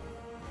 Thunderclap.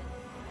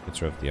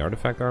 Gets rid of the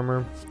artifact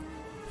armor.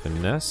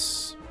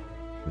 Finesse.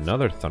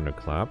 Another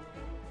thunderclap.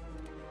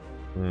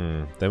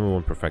 Then we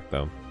won't perfect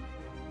though.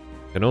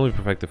 Can only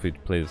perfect if we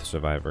play the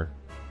survivor.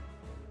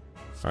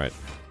 Alright.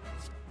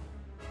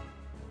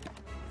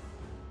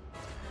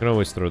 Can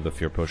always throw the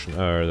fear potion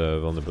or the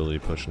vulnerability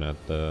potion at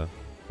the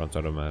front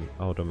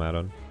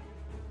automaton.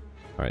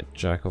 Alright,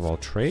 jack of all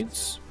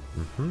trades.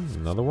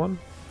 Another one.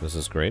 This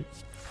is great.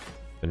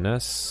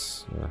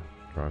 Finesse.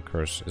 Draw a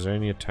curse. Is there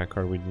any attack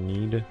card we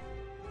need?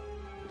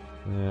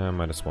 Yeah,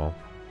 might as well.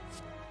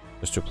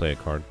 Just to play a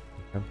card.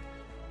 Okay.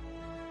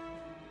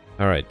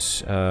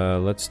 Alright,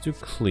 let's do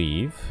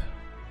cleave.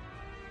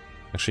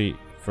 Actually,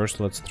 first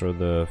let's throw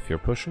the fear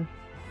potion.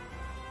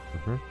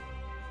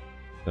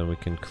 Then we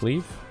can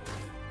cleave.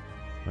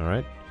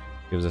 Alright.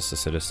 Gives us a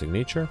sadistic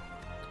nature.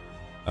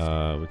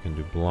 We can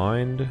do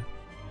blind.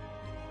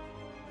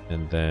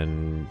 And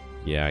then,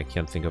 yeah, I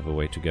can't think of a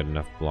way to get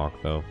enough block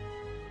though.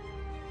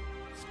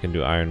 Can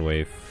do Iron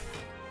Wave.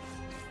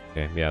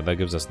 Okay, yeah, that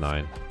gives us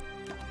 9.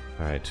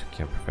 Alright,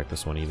 can't perfect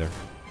this one either.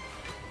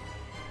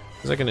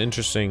 It's like an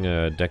interesting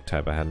deck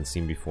type I hadn't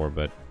seen before,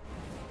 but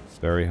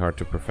very hard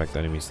to perfect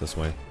enemies this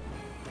way.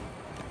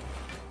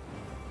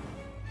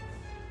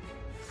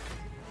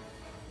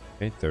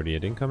 Okay,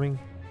 38 incoming.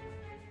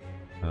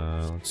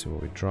 Let's see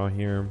what we draw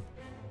here.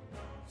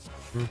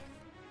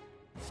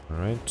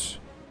 Alright.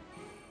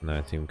 Now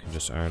I think we can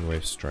just Iron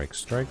Wave, strike,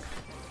 strike.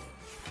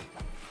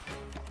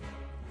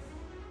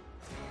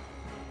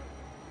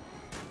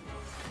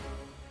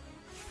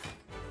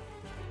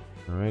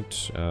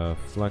 Alright,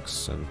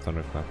 flex and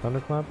thunderclap,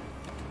 thunderclap.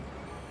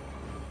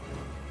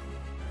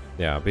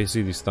 Yeah,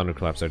 basically these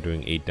thunderclaps are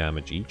doing 8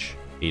 damage each.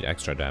 8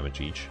 extra damage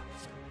each.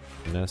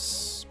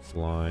 Finesse,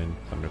 blind,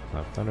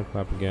 thunderclap,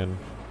 thunderclap again.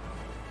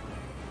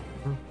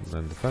 And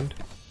then defend.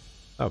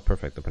 Oh,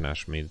 perfect. The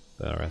Panache made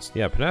the rest.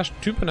 Yeah, Panache,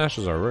 2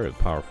 Panaches are very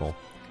powerful.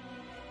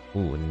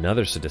 Ooh,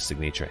 another Sadistic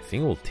Nature. I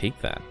think we'll take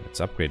that. It's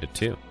upgraded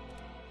too.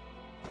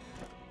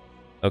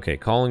 Okay,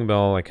 Calling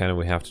Bell,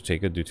 we have to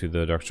take it due to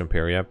the Darkstone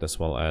Periapt, as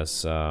well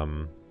as,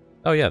 oh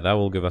yeah, that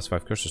will give us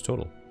 5 curses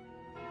total.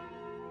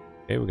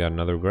 Okay, we got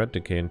another Regret,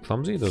 Decay, and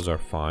Clumsy. Those are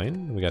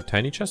fine. We got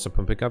Tiny Chest,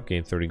 upon pickup,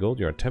 gain 30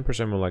 gold. You are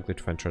 10% more likely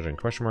to find treasure in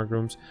question mark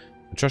rooms.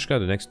 Matryoshka,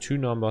 the next 2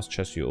 non-boss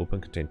chests you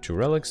open contain 2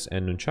 relics.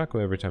 And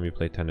Nunchaku, every time you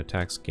play 10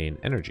 attacks, gain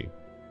energy.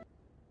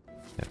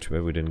 Yeah, too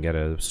bad we didn't get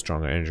a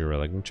stronger energy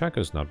relic. Nunchaku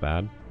is not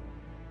bad.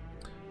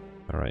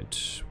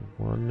 Alright,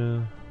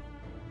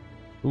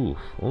 ooh,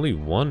 only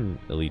 1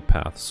 elite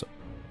paths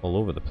all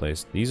over the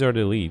place. These are the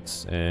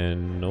elites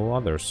and no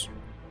others.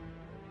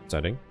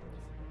 Exciting.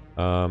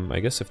 I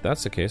guess if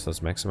that's the case,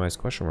 let's maximize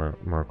question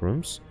mark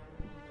rooms.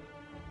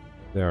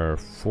 There are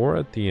 4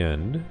 at the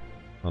end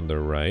on the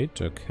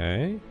right,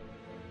 okay.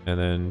 And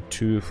then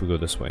 2 if we go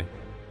this way.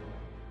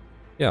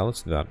 Yeah,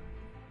 let's do that.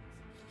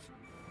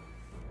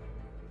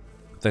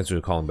 Thanks to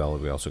the Calling Bell,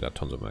 we also got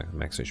tons of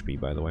max HP,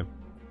 by the way.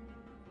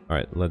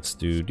 Alright, let's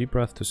do Deep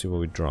Breath to see what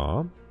we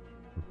draw.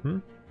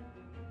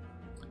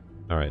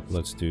 Alright,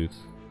 let's do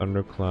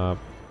Thunderclap,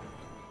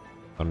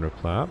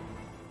 Thunderclap,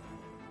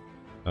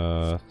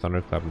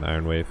 Thunderclap and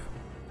Iron Wave.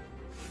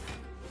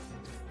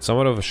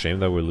 Somewhat of a shame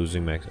that we're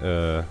losing max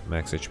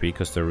HP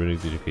because the Runic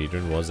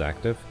Decadron was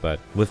active, but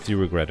with the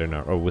regret in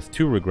our, or with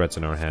 2 regrets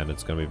in our hand,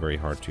 it's gonna be very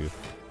hard to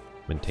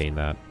maintain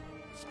that.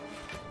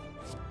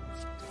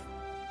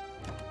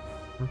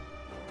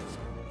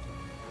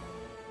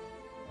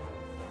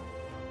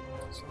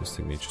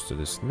 Sadistic Natures to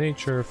this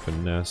nature,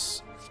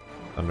 Finesse,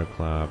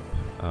 Thunderclap,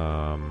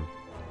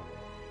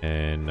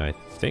 and I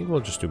think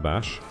we'll just do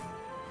Bash.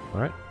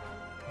 Alright.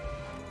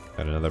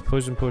 Got another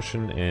Poison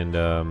Potion,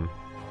 and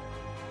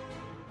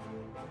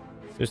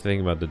just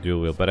thinking about the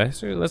dual wield, but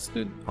actually let's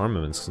do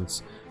Armaments,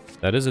 since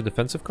that is a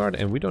defensive card,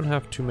 and we don't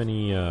have too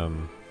many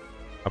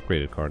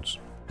upgraded cards.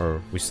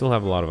 Or we still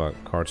have a lot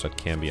of cards that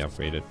can be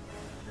upgraded.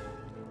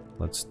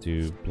 Let's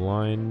do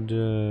Blind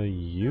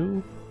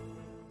you.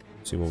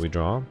 See what we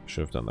draw.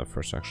 Should have done that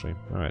first, actually.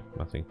 Alright,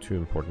 nothing too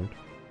important.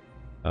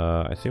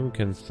 I think we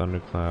can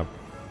Thunderclap,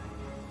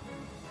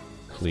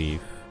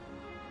 Cleave,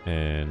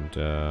 and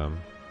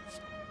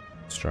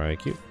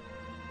strike you.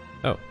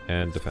 Oh,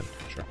 and defend.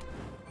 Sure.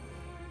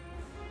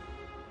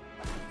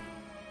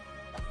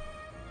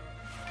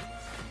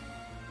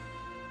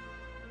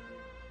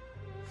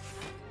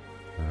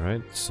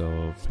 Alright,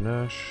 so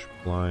Panache,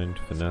 Blind,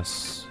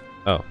 Finesse.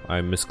 Oh, I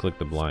misclicked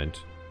the Blind.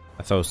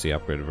 I thought it was the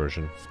upgraded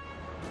version.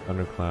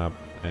 Thunderclap,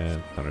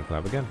 and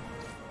Thunderclap again.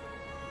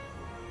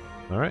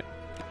 Alright.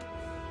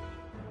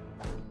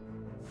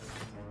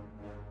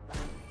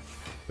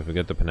 If we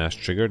get the Panache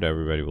triggered,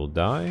 everybody will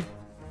die.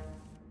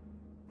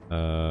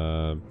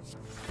 1,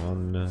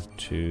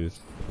 2,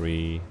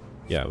 3.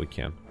 Yeah, we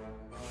can.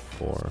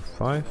 4,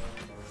 5.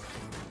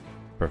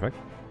 Perfect.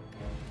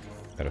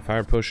 Got a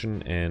Fire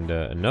Potion and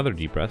another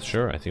Deep Breath.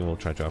 Sure, I think we'll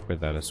try to upgrade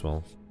that as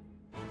well.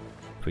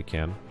 If we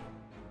can.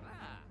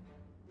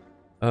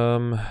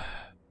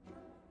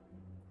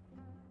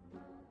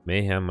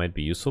 Mayhem might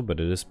be useful, but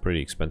it is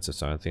pretty expensive,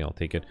 so I think I'll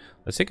take it.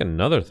 Let's take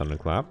another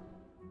Thunderclap.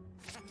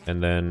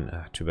 And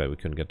then, too bad we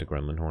couldn't get the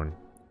Gremlin Horn.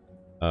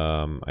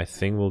 I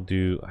think we'll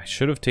do... I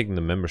should have taken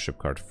the membership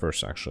card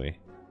first, actually.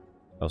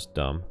 That was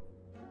dumb.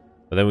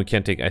 But then we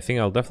can't take... I think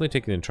I'll definitely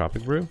take the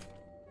Entropic Brew.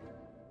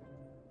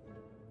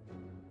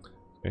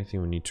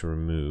 Anything we need to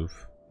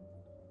remove?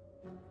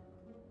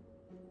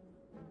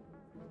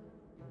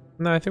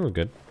 No, I think we're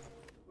good.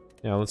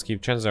 Yeah, let's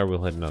keep... Chances are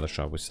we'll hit another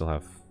shop. We still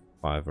have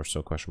 5 or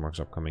so question marks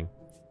upcoming.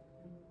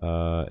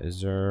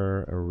 Is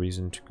there a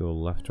reason to go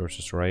left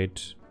versus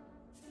right?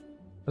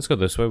 Let's go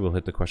this way. We'll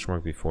hit the question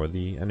mark before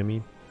the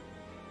enemy.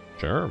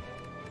 Sure.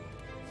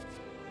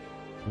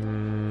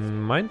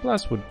 Mind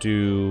Blast would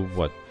do,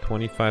 what,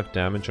 25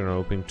 damage on our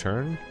opening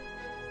turn?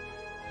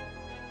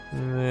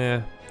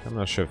 Nah, I'm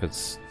not sure if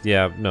it's...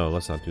 Yeah, no,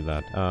 let's not do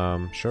that.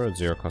 Sure, it's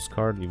 0-cost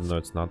card, even though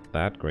it's not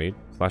that great.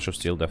 Flash of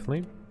Steel,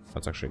 definitely.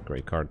 That's actually a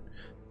great card.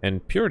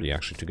 And Purity,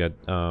 actually, to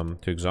get to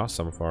exhaust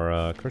some of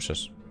our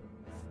curses.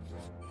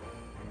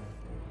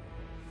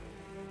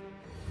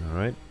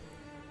 Alright.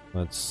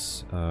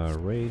 Let's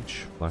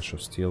Rage, Flash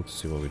of Steel to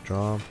see what we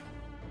draw.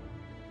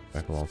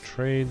 Back of all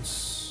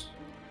trades.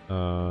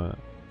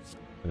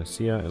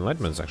 Panacea.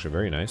 Enlightenment is actually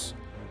very nice.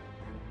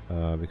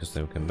 Because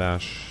then we can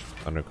Bash,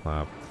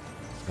 Thunderclap,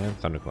 and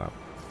Thunderclap.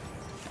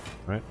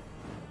 Right.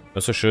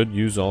 Also should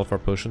use all of our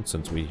potions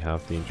since we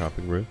have the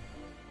Entropic Brew.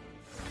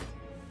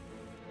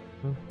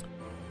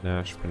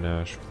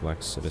 Panache,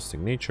 Flex, Sadistic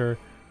Nature.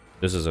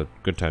 This is a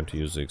good time to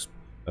use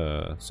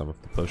some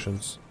of the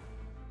potions.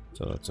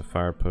 So that's a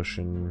Fire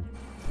Potion,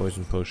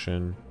 Poison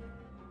Potion,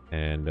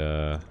 and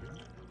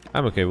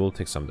I'm okay, we'll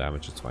take some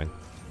damage, it's fine.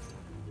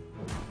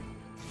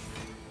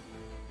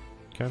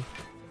 Okay.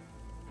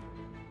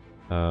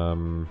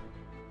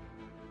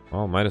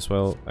 Well, might as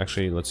well...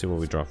 Actually, let's see what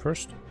we draw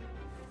first.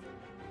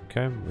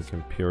 Okay, we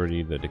can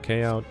Purity the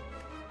Decay out.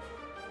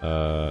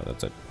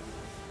 That's it.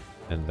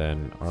 And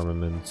then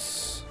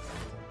Armaments,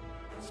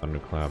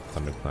 Thunderclap,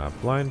 Thunderclap,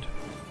 Blind.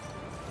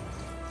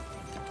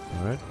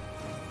 Alright.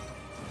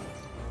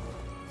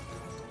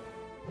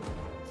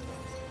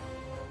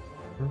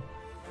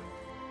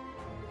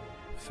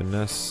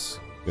 Finesse,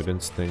 Good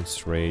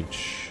Instincts,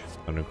 Rage,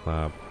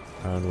 Thunderclap,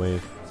 Iron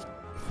Wave,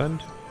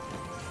 Defend.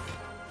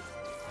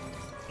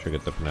 Trigger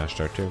the Panache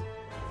Dart too.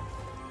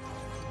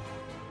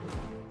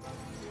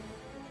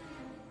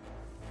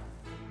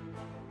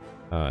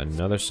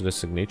 Another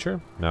Sadistic Nature.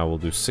 Now we'll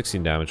do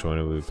 16 damage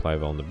when we apply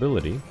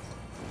Vulnerability.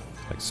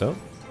 Like so.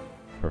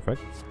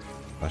 Perfect.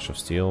 Flash of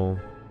Steel.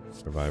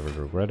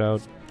 Survivor Regret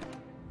out.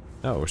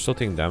 Oh, we're still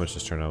taking damage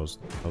this turn. I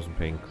wasn't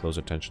paying close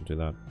attention to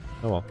that.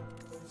 Oh well.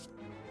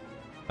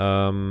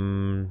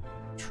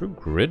 True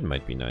Grid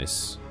might be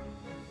nice.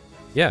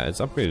 Yeah, it's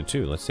upgraded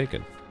too. Let's take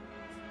it.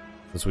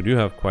 Since we do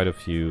have quite a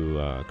few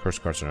curse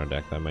cards in our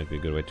deck, that might be a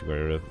good way to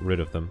get rid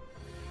of them.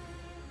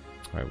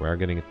 Alright, we are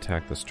getting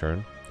attacked this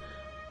turn.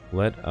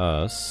 Let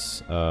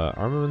us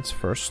Armaments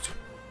first,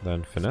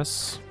 then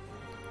Finesse.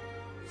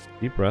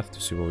 Deep Breath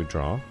to see what we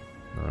draw.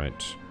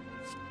 Alright.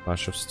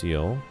 Flash of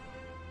Steel.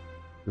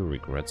 Two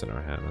Regrets in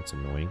our hand, that's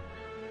annoying.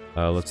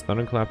 Let's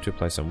Thunderclap to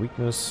apply some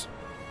weakness.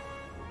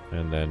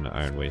 And then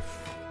Iron Wave.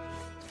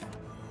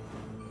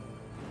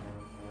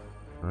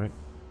 Alright.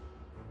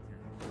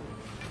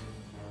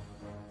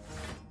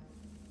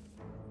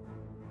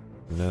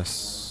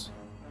 Finesse.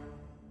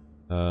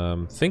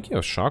 Thinking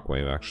of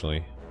Shockwave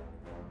actually.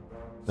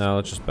 No,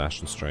 let's just Bash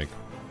and Strike.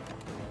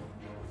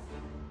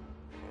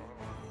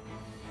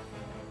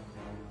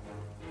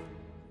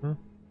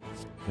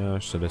 Yeah,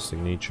 Sadistic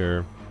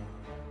Nature.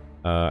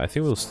 I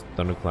think we'll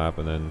Thunderclap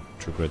and then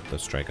True Grit the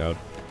Strike out.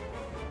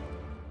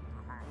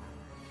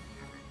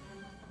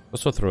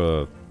 Also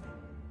throw a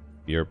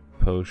Beer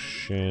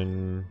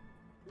Potion.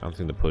 I don't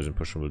think the Poison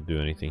Potion will do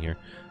anything here.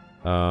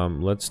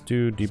 Let's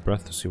do Deep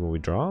Breath to see what we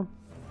draw.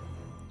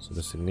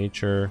 Sadistic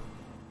Nature.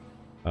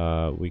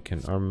 We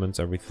can Armaments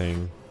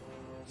everything.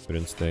 Good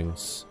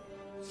Instincts.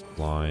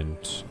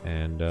 Blind.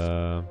 And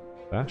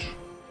Bash.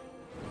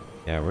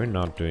 Yeah, we're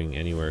not doing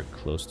anywhere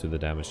close to the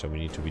damage that we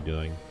need to be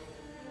doing.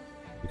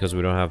 Because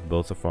we don't have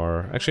both of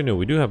our... Actually, no,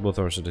 we do have both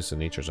our Sadistic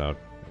Natures out.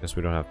 I guess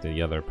we don't have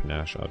the other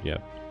Panache out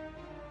yet.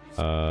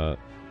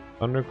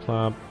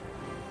 Thunderclap.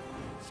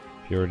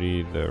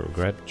 Purity, the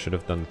Regret. Should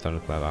have done the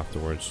Thunderclap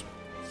afterwards.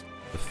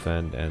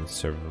 Defend and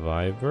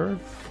Survivor.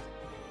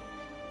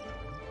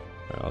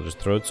 Right, I'll just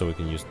throw it so we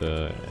can use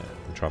the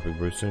Entropic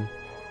Brew soon.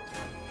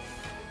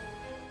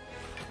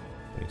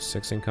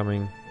 6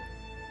 incoming.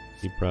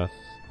 Deep Breath.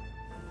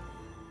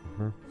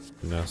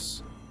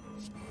 Finesse.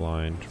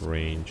 Blind.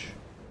 Range.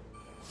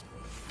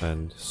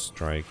 And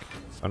Strike.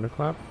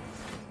 Thunderclap.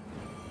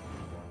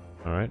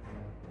 Alright.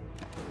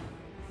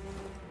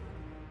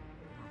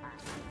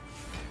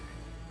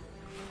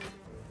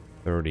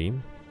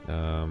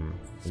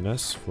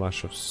 Finesse,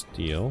 Flash of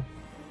Steel.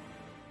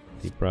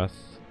 Deep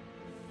Breath.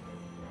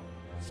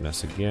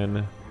 Finesse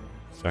again.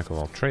 Jack of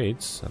all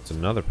trades. That's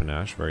another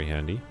Panache, very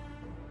handy.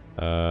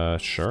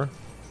 Sure.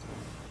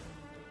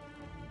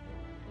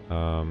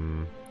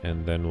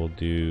 And then we'll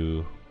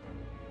do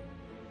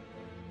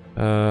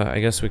I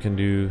guess we can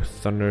do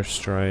Thunder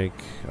Strike,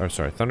 or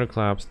sorry,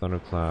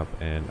 Thunderclap,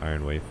 and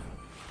Iron Wave.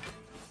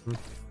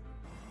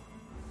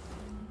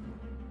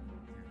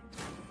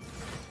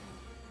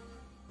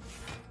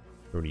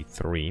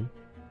 33.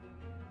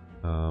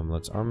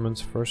 Let's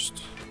Armaments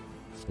first.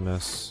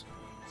 Finesse,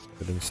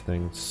 Good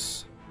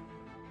Instincts,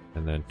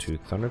 and then 2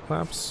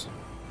 Thunderclaps.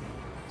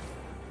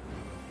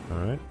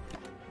 Alright.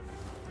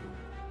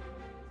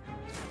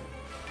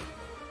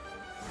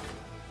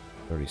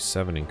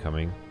 37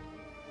 incoming.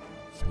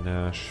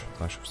 Panache,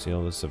 Flash of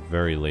Steel. This is a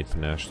very late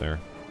Panache there.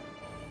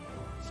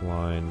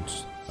 Blind,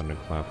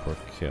 Thunderclap for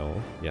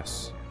kill.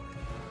 Yes.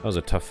 That was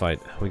a tough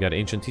fight. We got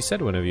Ancient. He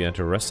said whenever you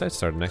enter a rest site,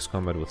 start next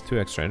combat with 2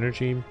 extra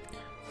energy.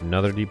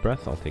 Another deep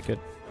breath, I'll take it.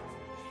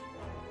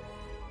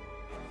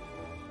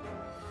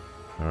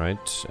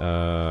 Alright,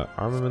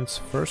 Armaments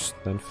first,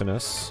 then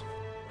Finesse.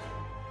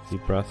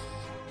 Deep breath.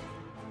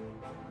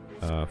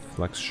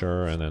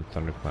 Flexure, and then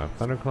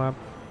Thunderclap.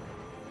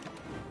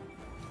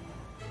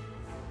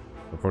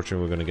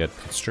 Unfortunately, we're going to get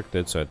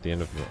constricted, so at the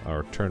end of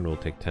our turn, we'll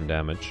take 10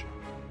 damage.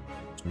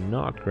 It's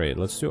not great.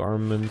 Let's do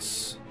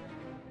Armaments,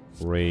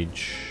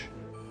 Rage,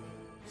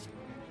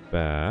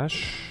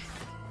 Bash,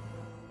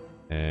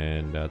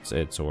 and that's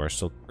it. So we're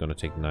still going to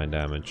take 9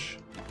 damage.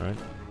 Alright.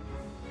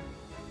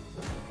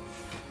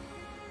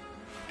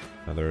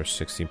 Another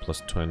 16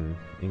 plus 10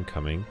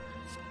 incoming.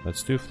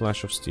 Let's do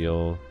Flash of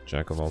Steel,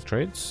 Jack of all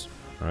trades.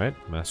 Alright,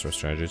 Master of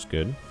Strategy is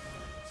good.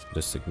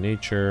 Sadistic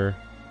Nature.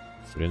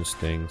 Good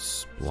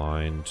Instincts,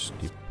 Blind,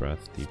 Deep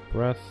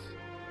Breath.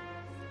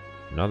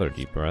 Another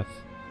Deep Breath.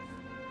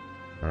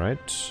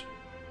 Alright.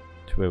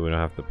 Too bad we don't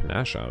have the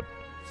Panache out.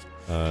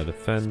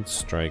 Defend,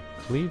 Strike,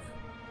 Cleave.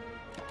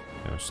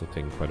 Yeah, we're still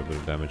taking quite a bit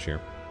of damage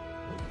here.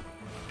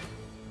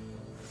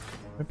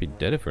 Might be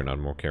dead if we're not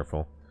more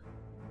careful.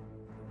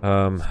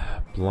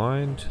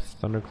 Blind,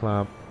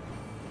 Thunderclap,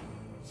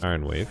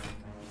 Iron Wave.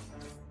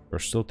 We're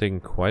still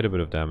taking quite a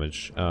bit of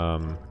damage.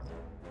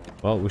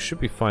 Well, we should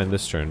be fine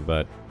this turn,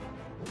 but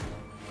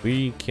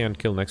we can't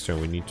kill next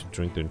turn. We need to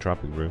drink the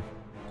Entropic Brew.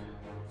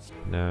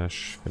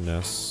 Nash,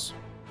 Finesse,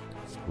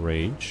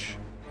 Rage,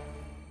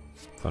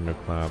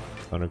 Thunderclap,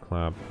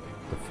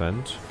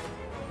 Defend.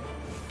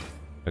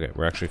 Okay,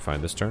 we're actually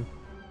fine this turn.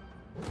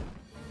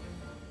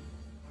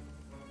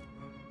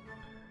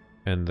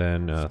 And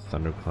then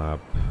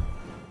Thunderclap,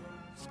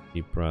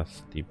 Deep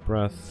Breath,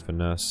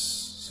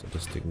 Finesse,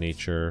 Sadistic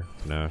Nature,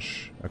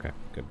 Panache. Okay,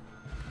 good.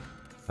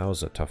 That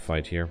was a tough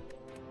fight here.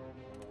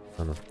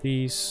 None of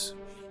these.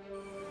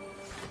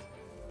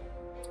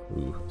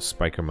 Ooh,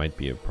 Spiker might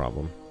be a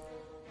problem.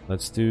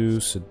 Let's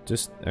do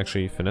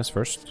actually Finesse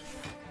first.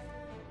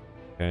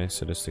 Okay,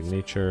 Sadistic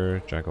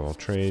Nature, Jack of all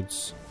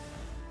trades.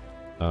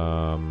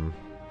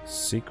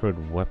 Secret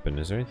Weapon.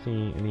 Is there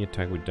any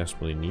attack we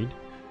desperately need?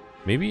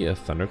 Maybe a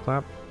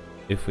Thunderclap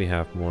if we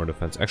have more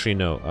defense. Actually,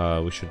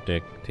 no. We should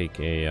take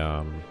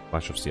a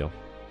Flash of Steel.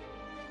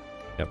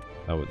 Yep,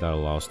 that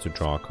allow us to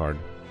draw a card.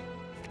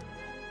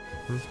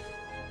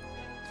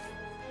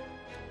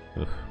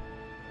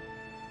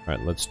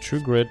 Alright, let's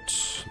True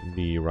Grit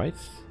the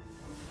Wraith.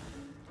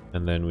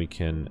 And then we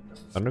can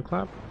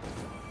Thunderclap.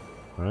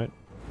 Alright.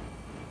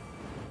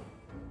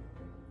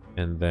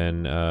 And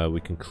then we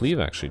can Cleave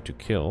actually to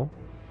kill.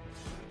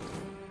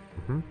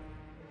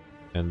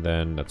 And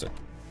then that's it.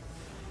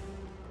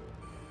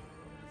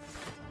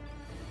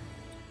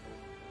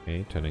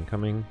 Okay, 10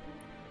 incoming.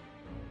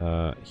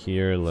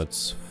 Here,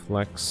 let's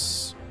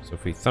Flex. So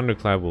if we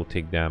Thunderclap, we'll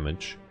take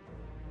damage.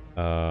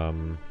 At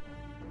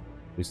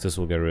least this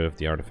will get rid of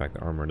the artifact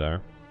armor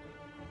there.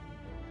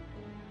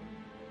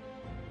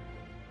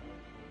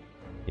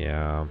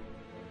 Yeah.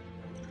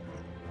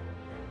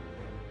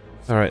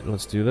 Alright,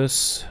 let's do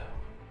this.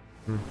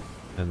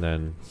 And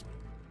then...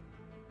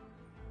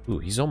 Ooh,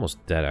 he's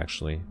almost dead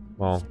actually.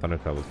 Well,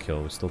 Thunderclap will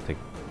kill. We still take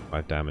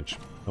 5 damage.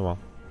 Oh well.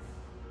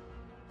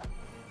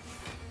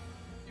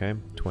 Okay,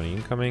 20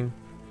 incoming.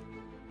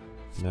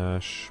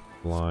 Nash,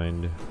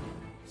 Blind,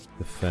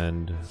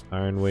 Defend,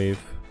 Iron Wave.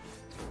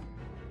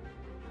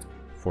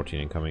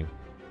 14 incoming.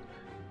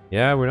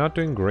 Yeah, we're not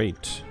doing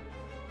great.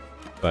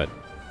 But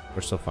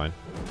we're still fine.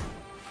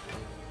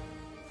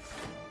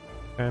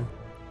 Okay.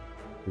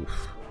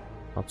 Oof.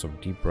 Lots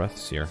of deep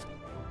breaths here.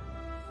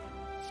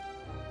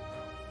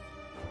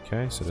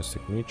 Okay,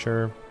 Sadistic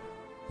Nature.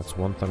 That's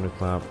one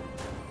Thunderclap.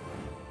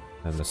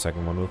 And the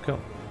second one will kill.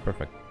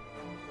 Perfect.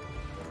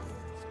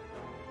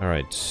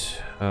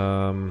 Alright.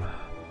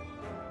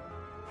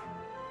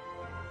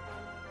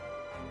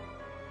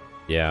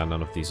 Yeah,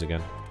 none of these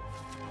again.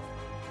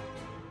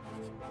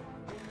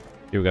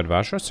 Here we got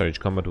Vashra, start each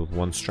combat with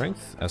 1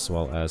 strength, as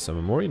well as a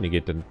memory.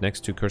 Negate the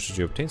next 2 curses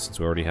you obtain, since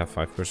we already have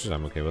 5 curses.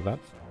 I'm okay with that.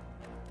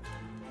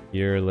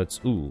 Here,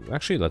 let's... Ooh,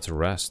 actually, let's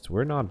rest.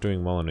 We're not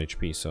doing well on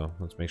HP, so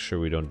let's make sure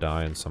we don't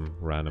die on some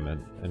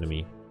random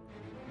enemy.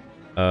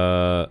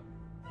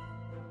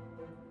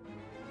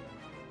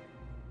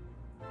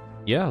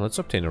 Yeah, let's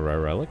obtain a rare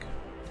relic.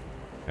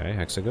 Okay,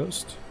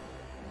 Hexaghost.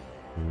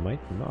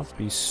 Might not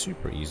be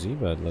super easy,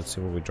 but let's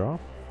see what we draw.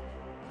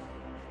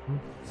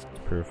 Let's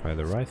purify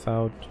the Wraith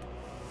out.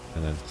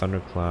 And then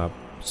Thunderclap,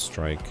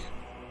 Strike.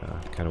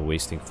 Kind of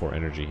wasting 4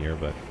 energy here,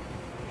 but...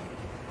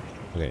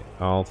 Okay,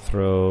 I'll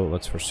throw...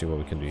 Let's first see what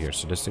we can do here.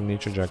 Sadistic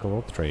Nature, Jack of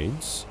all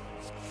trades.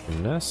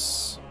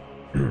 Finesse.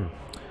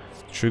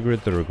 Trigger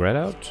the Regret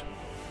out.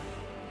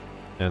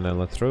 And then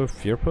let's throw a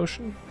Fear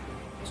Potion.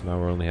 So now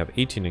we only have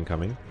 18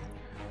 incoming.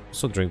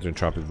 Also drink the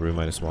Entropic Brew,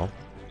 might as well.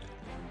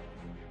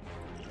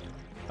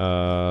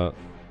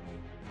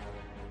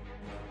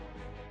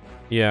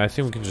 Yeah, I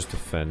think we can just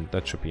defend.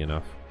 That should be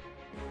enough.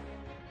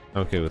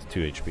 Okay, with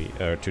 2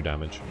 HP, or 2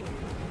 damage.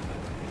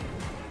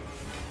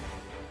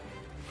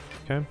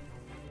 Okay.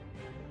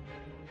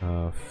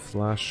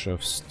 Flash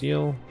of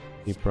Steel,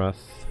 Deep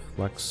Breath,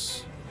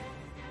 Flex,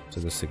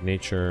 Sadistic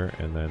Nature,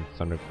 and then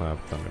Thunderclap,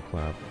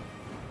 Thunderclap,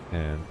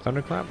 and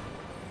Thunderclap.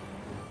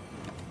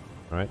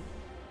 Alright.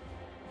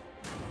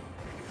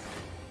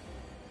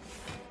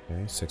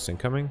 Okay, 6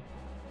 incoming.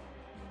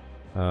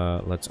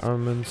 Let's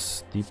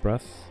Armaments, Deep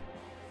Breath,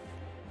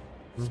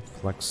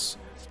 Flex,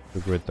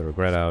 Grit the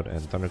Regret out,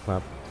 and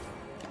Thunderclap.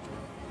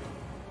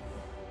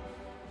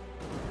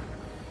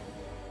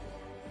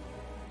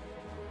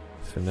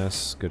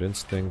 Finesse, Good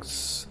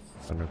Instincts,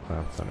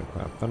 Thunderclap,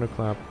 Thunderclap,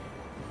 Thunderclap.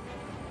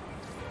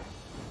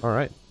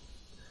 Alright.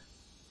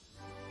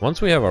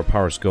 Once we have our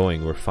powers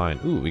going, we're fine.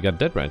 Ooh, we got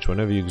Dead Branch.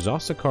 Whenever you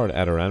exhaust a card,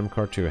 add a random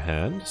card to your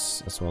hand,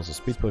 as well as a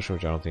Speed Potion,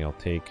 which I don't think I'll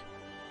take.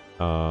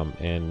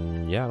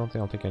 And yeah, I don't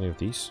think I'll take any of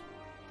these.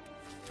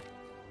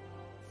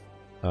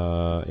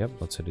 Yep,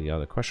 let's hit the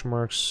other question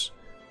marks.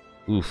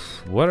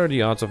 Oof, what are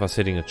the odds of us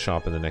hitting a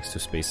chop in the next 2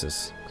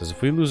 spaces? Because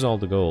if we lose all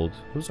the gold...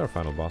 Who's our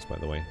final boss, by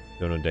the way?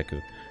 Dono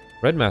Deku.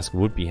 Red Mask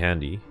would be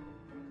handy.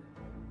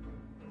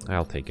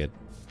 I'll take it.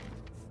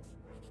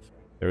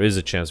 There is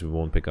a chance we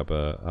won't pick up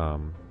a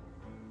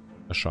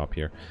shop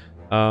here.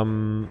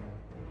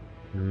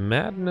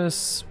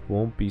 Madness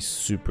won't be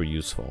super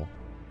useful.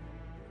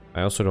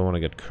 I also don't want to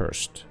get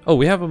cursed. Oh,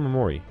 we have a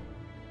Memori.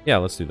 Yeah,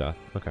 let's do that.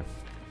 Okay.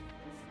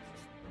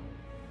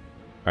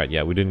 Alright,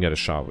 yeah, we didn't get a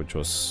shot, which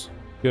was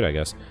good, I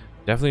guess.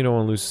 Definitely don't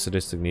want to lose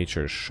Sadistic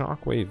Nature.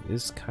 Shockwave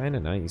is kind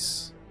of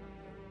nice.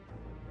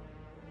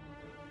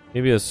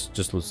 Maybe let's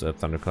just lose a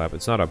Thunderclap.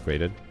 It's not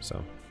upgraded,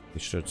 so we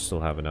should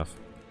still have enough.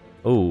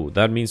 Oh,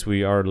 that means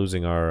we are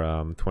losing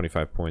our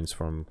 25 points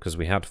from... Because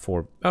we had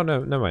 4... Oh,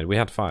 no, never mind. We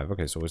had 5.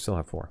 Okay, so we still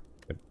have 4.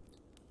 Good.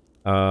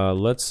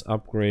 Let's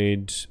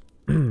upgrade...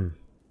 I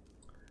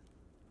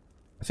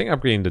think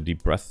upgrading the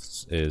Deep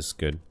Breaths is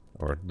good.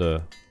 Or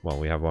the... Well,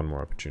 we have one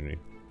more opportunity.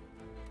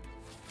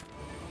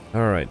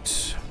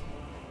 Alright.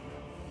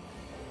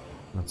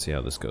 Let's see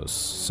how this goes.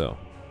 So,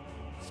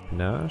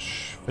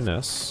 Panache,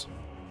 Finesse,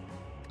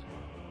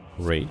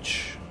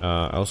 Rage.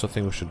 I also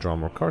think we should draw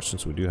more cards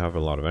since we do have a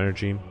lot of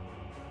energy.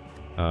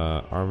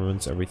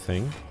 Armaments,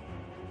 everything.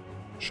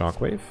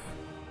 Shockwave.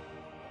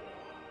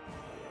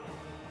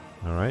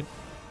 Alright.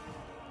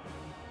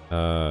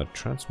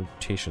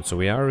 Transmutation. So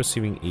we are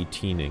receiving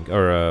 18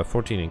 or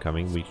 14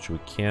 incoming, which we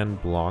can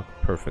block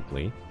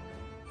perfectly.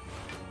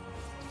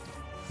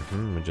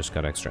 We just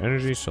got extra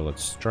energy, so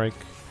let's strike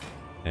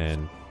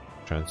and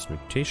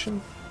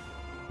transmutation.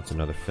 That's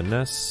another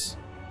finesse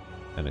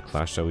and a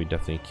clash that we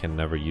definitely can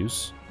never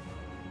use.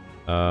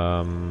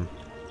 Let's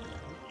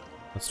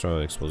throw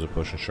an explosive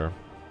potion, sure.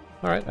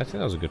 Alright, I think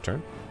that was a good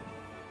turn.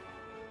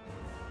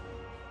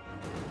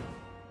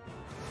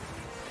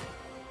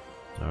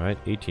 Alright,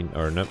 18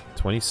 or no,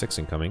 26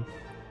 incoming.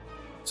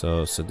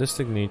 So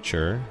Sadistic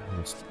Nature,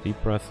 let's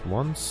Deep Breath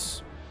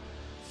once,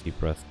 Deep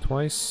Breath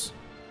twice.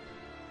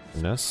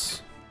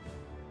 Finesse.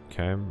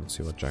 Okay, let's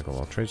see what Jack of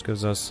all trades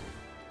gives us.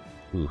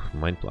 Ooh,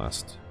 Mind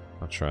Blast.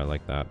 Not sure I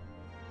like that.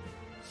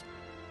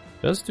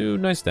 Does do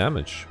nice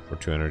damage for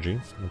 2 energy.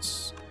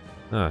 Let's...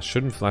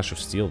 shouldn't Flash of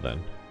Steel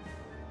then.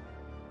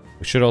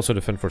 We should also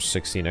defend for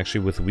 16.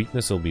 Actually, with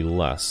weakness it'll be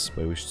less,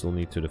 but we still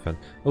need to defend.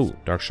 Oh,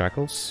 Dark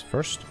Shackles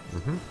first.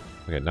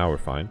 Okay, now we're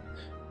fine.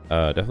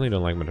 Definitely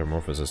don't like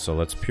Metamorphosis, so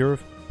let's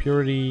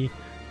Purity,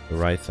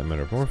 Wraith, and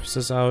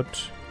Metamorphosis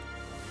out.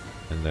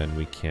 And then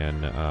we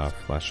can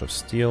Flash of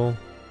Steel.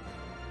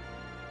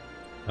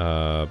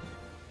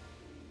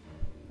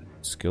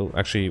 Skill.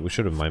 Actually, we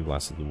should have Mind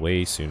Blasted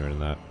way sooner than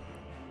that.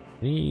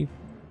 Any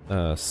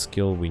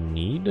skill we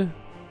need?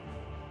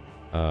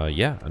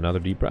 Yeah, another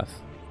Deep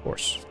Breath, of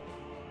course.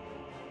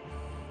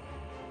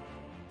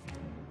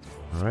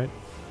 Alright.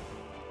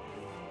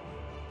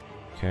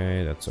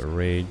 Okay, that's a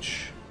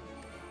Rage.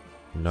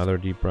 Another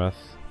Deep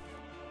Breath.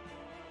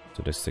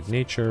 Sadistic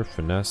Nature,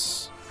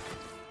 Finesse.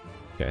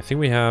 Okay, I think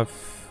we have...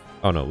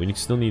 Oh no, we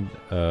still need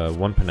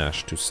 1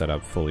 Panache to set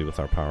up fully with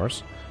our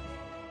powers.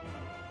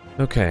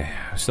 Okay,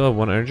 I still have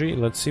 1 energy.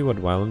 Let's see what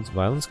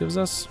Violence gives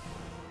us.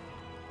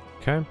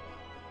 Okay.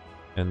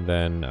 And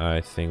then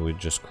I think we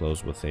just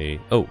close with a...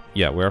 Oh,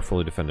 yeah, we are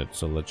fully defended,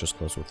 so let's just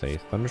close with a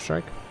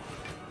Thunderstrike.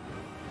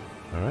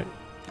 Alright.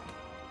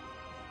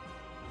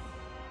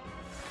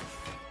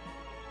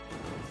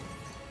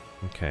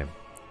 Okay.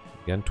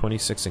 Again,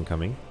 26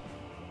 incoming.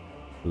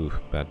 Ooh,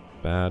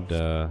 bad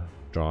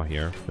draw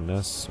here.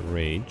 Finesse,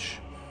 Rage.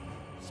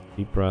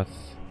 Deep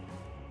Breath.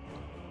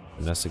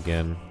 Finesse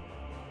again.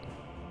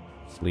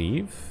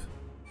 Leave.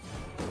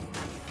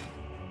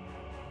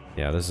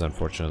 Yeah, this is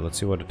unfortunate. Let's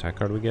see what attack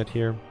card we get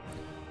here.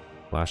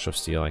 Flash of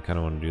Steel, I kind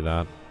of want to do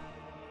that.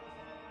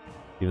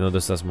 Even though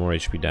this does more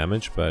HP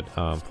damage, but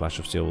Flash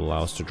of Steel will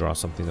allow us to draw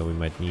something that we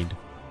might need.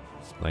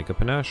 Like a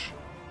Panache.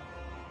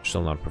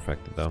 Still not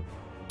perfected though.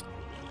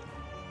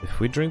 If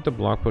we drink the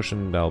block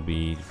potion, that'll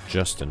be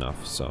just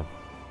enough, so...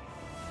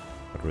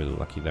 Got really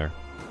lucky there.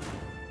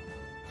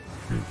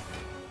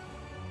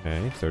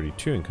 Okay,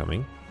 32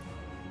 incoming.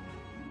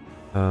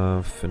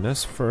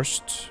 Finesse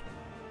first.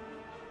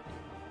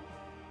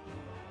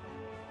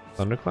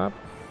 Thunderclap.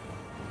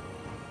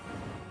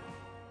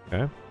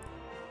 Okay.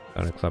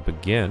 Thunderclap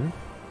again.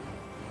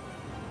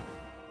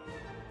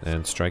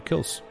 And strike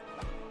kills.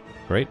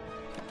 Great.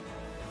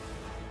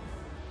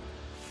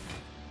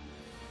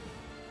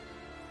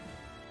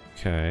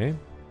 Okay.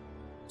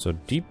 So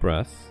deep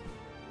breath.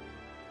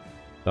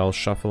 That'll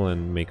shuffle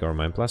and make our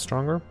Mind Blast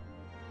stronger.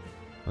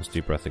 Let's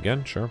deep breath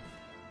again, sure.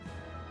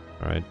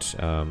 Alright,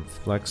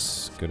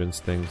 flex, good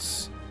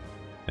instincts.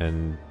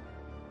 And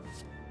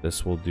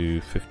this will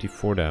do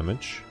 54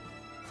 damage.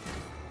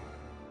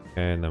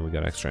 And then we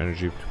got extra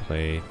energy to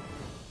play.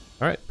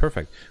 Alright,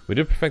 perfect. We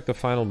did perfect the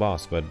final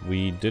boss, but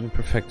we didn't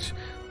perfect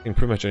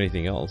pretty much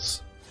anything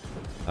else.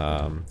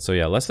 So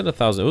yeah, less than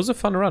 1,000. It was a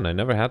fun run. I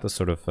never had this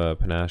sort of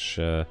Panache,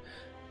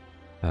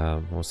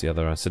 what was the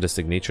other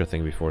Sadistic Nature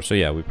thing before. So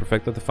yeah, we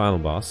perfected the final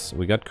boss.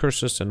 We got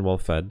Curses and Well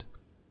Fed.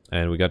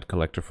 And we got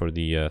Collector for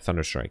the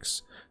Thunder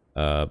Strikes.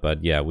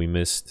 But yeah, we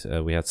missed,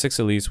 we had 6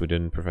 elites, we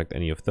didn't perfect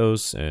any of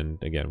those. And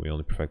again, we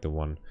only perfected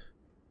one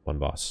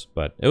boss.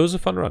 But it was a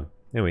fun run.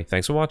 Anyway,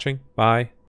 thanks for watching. Bye.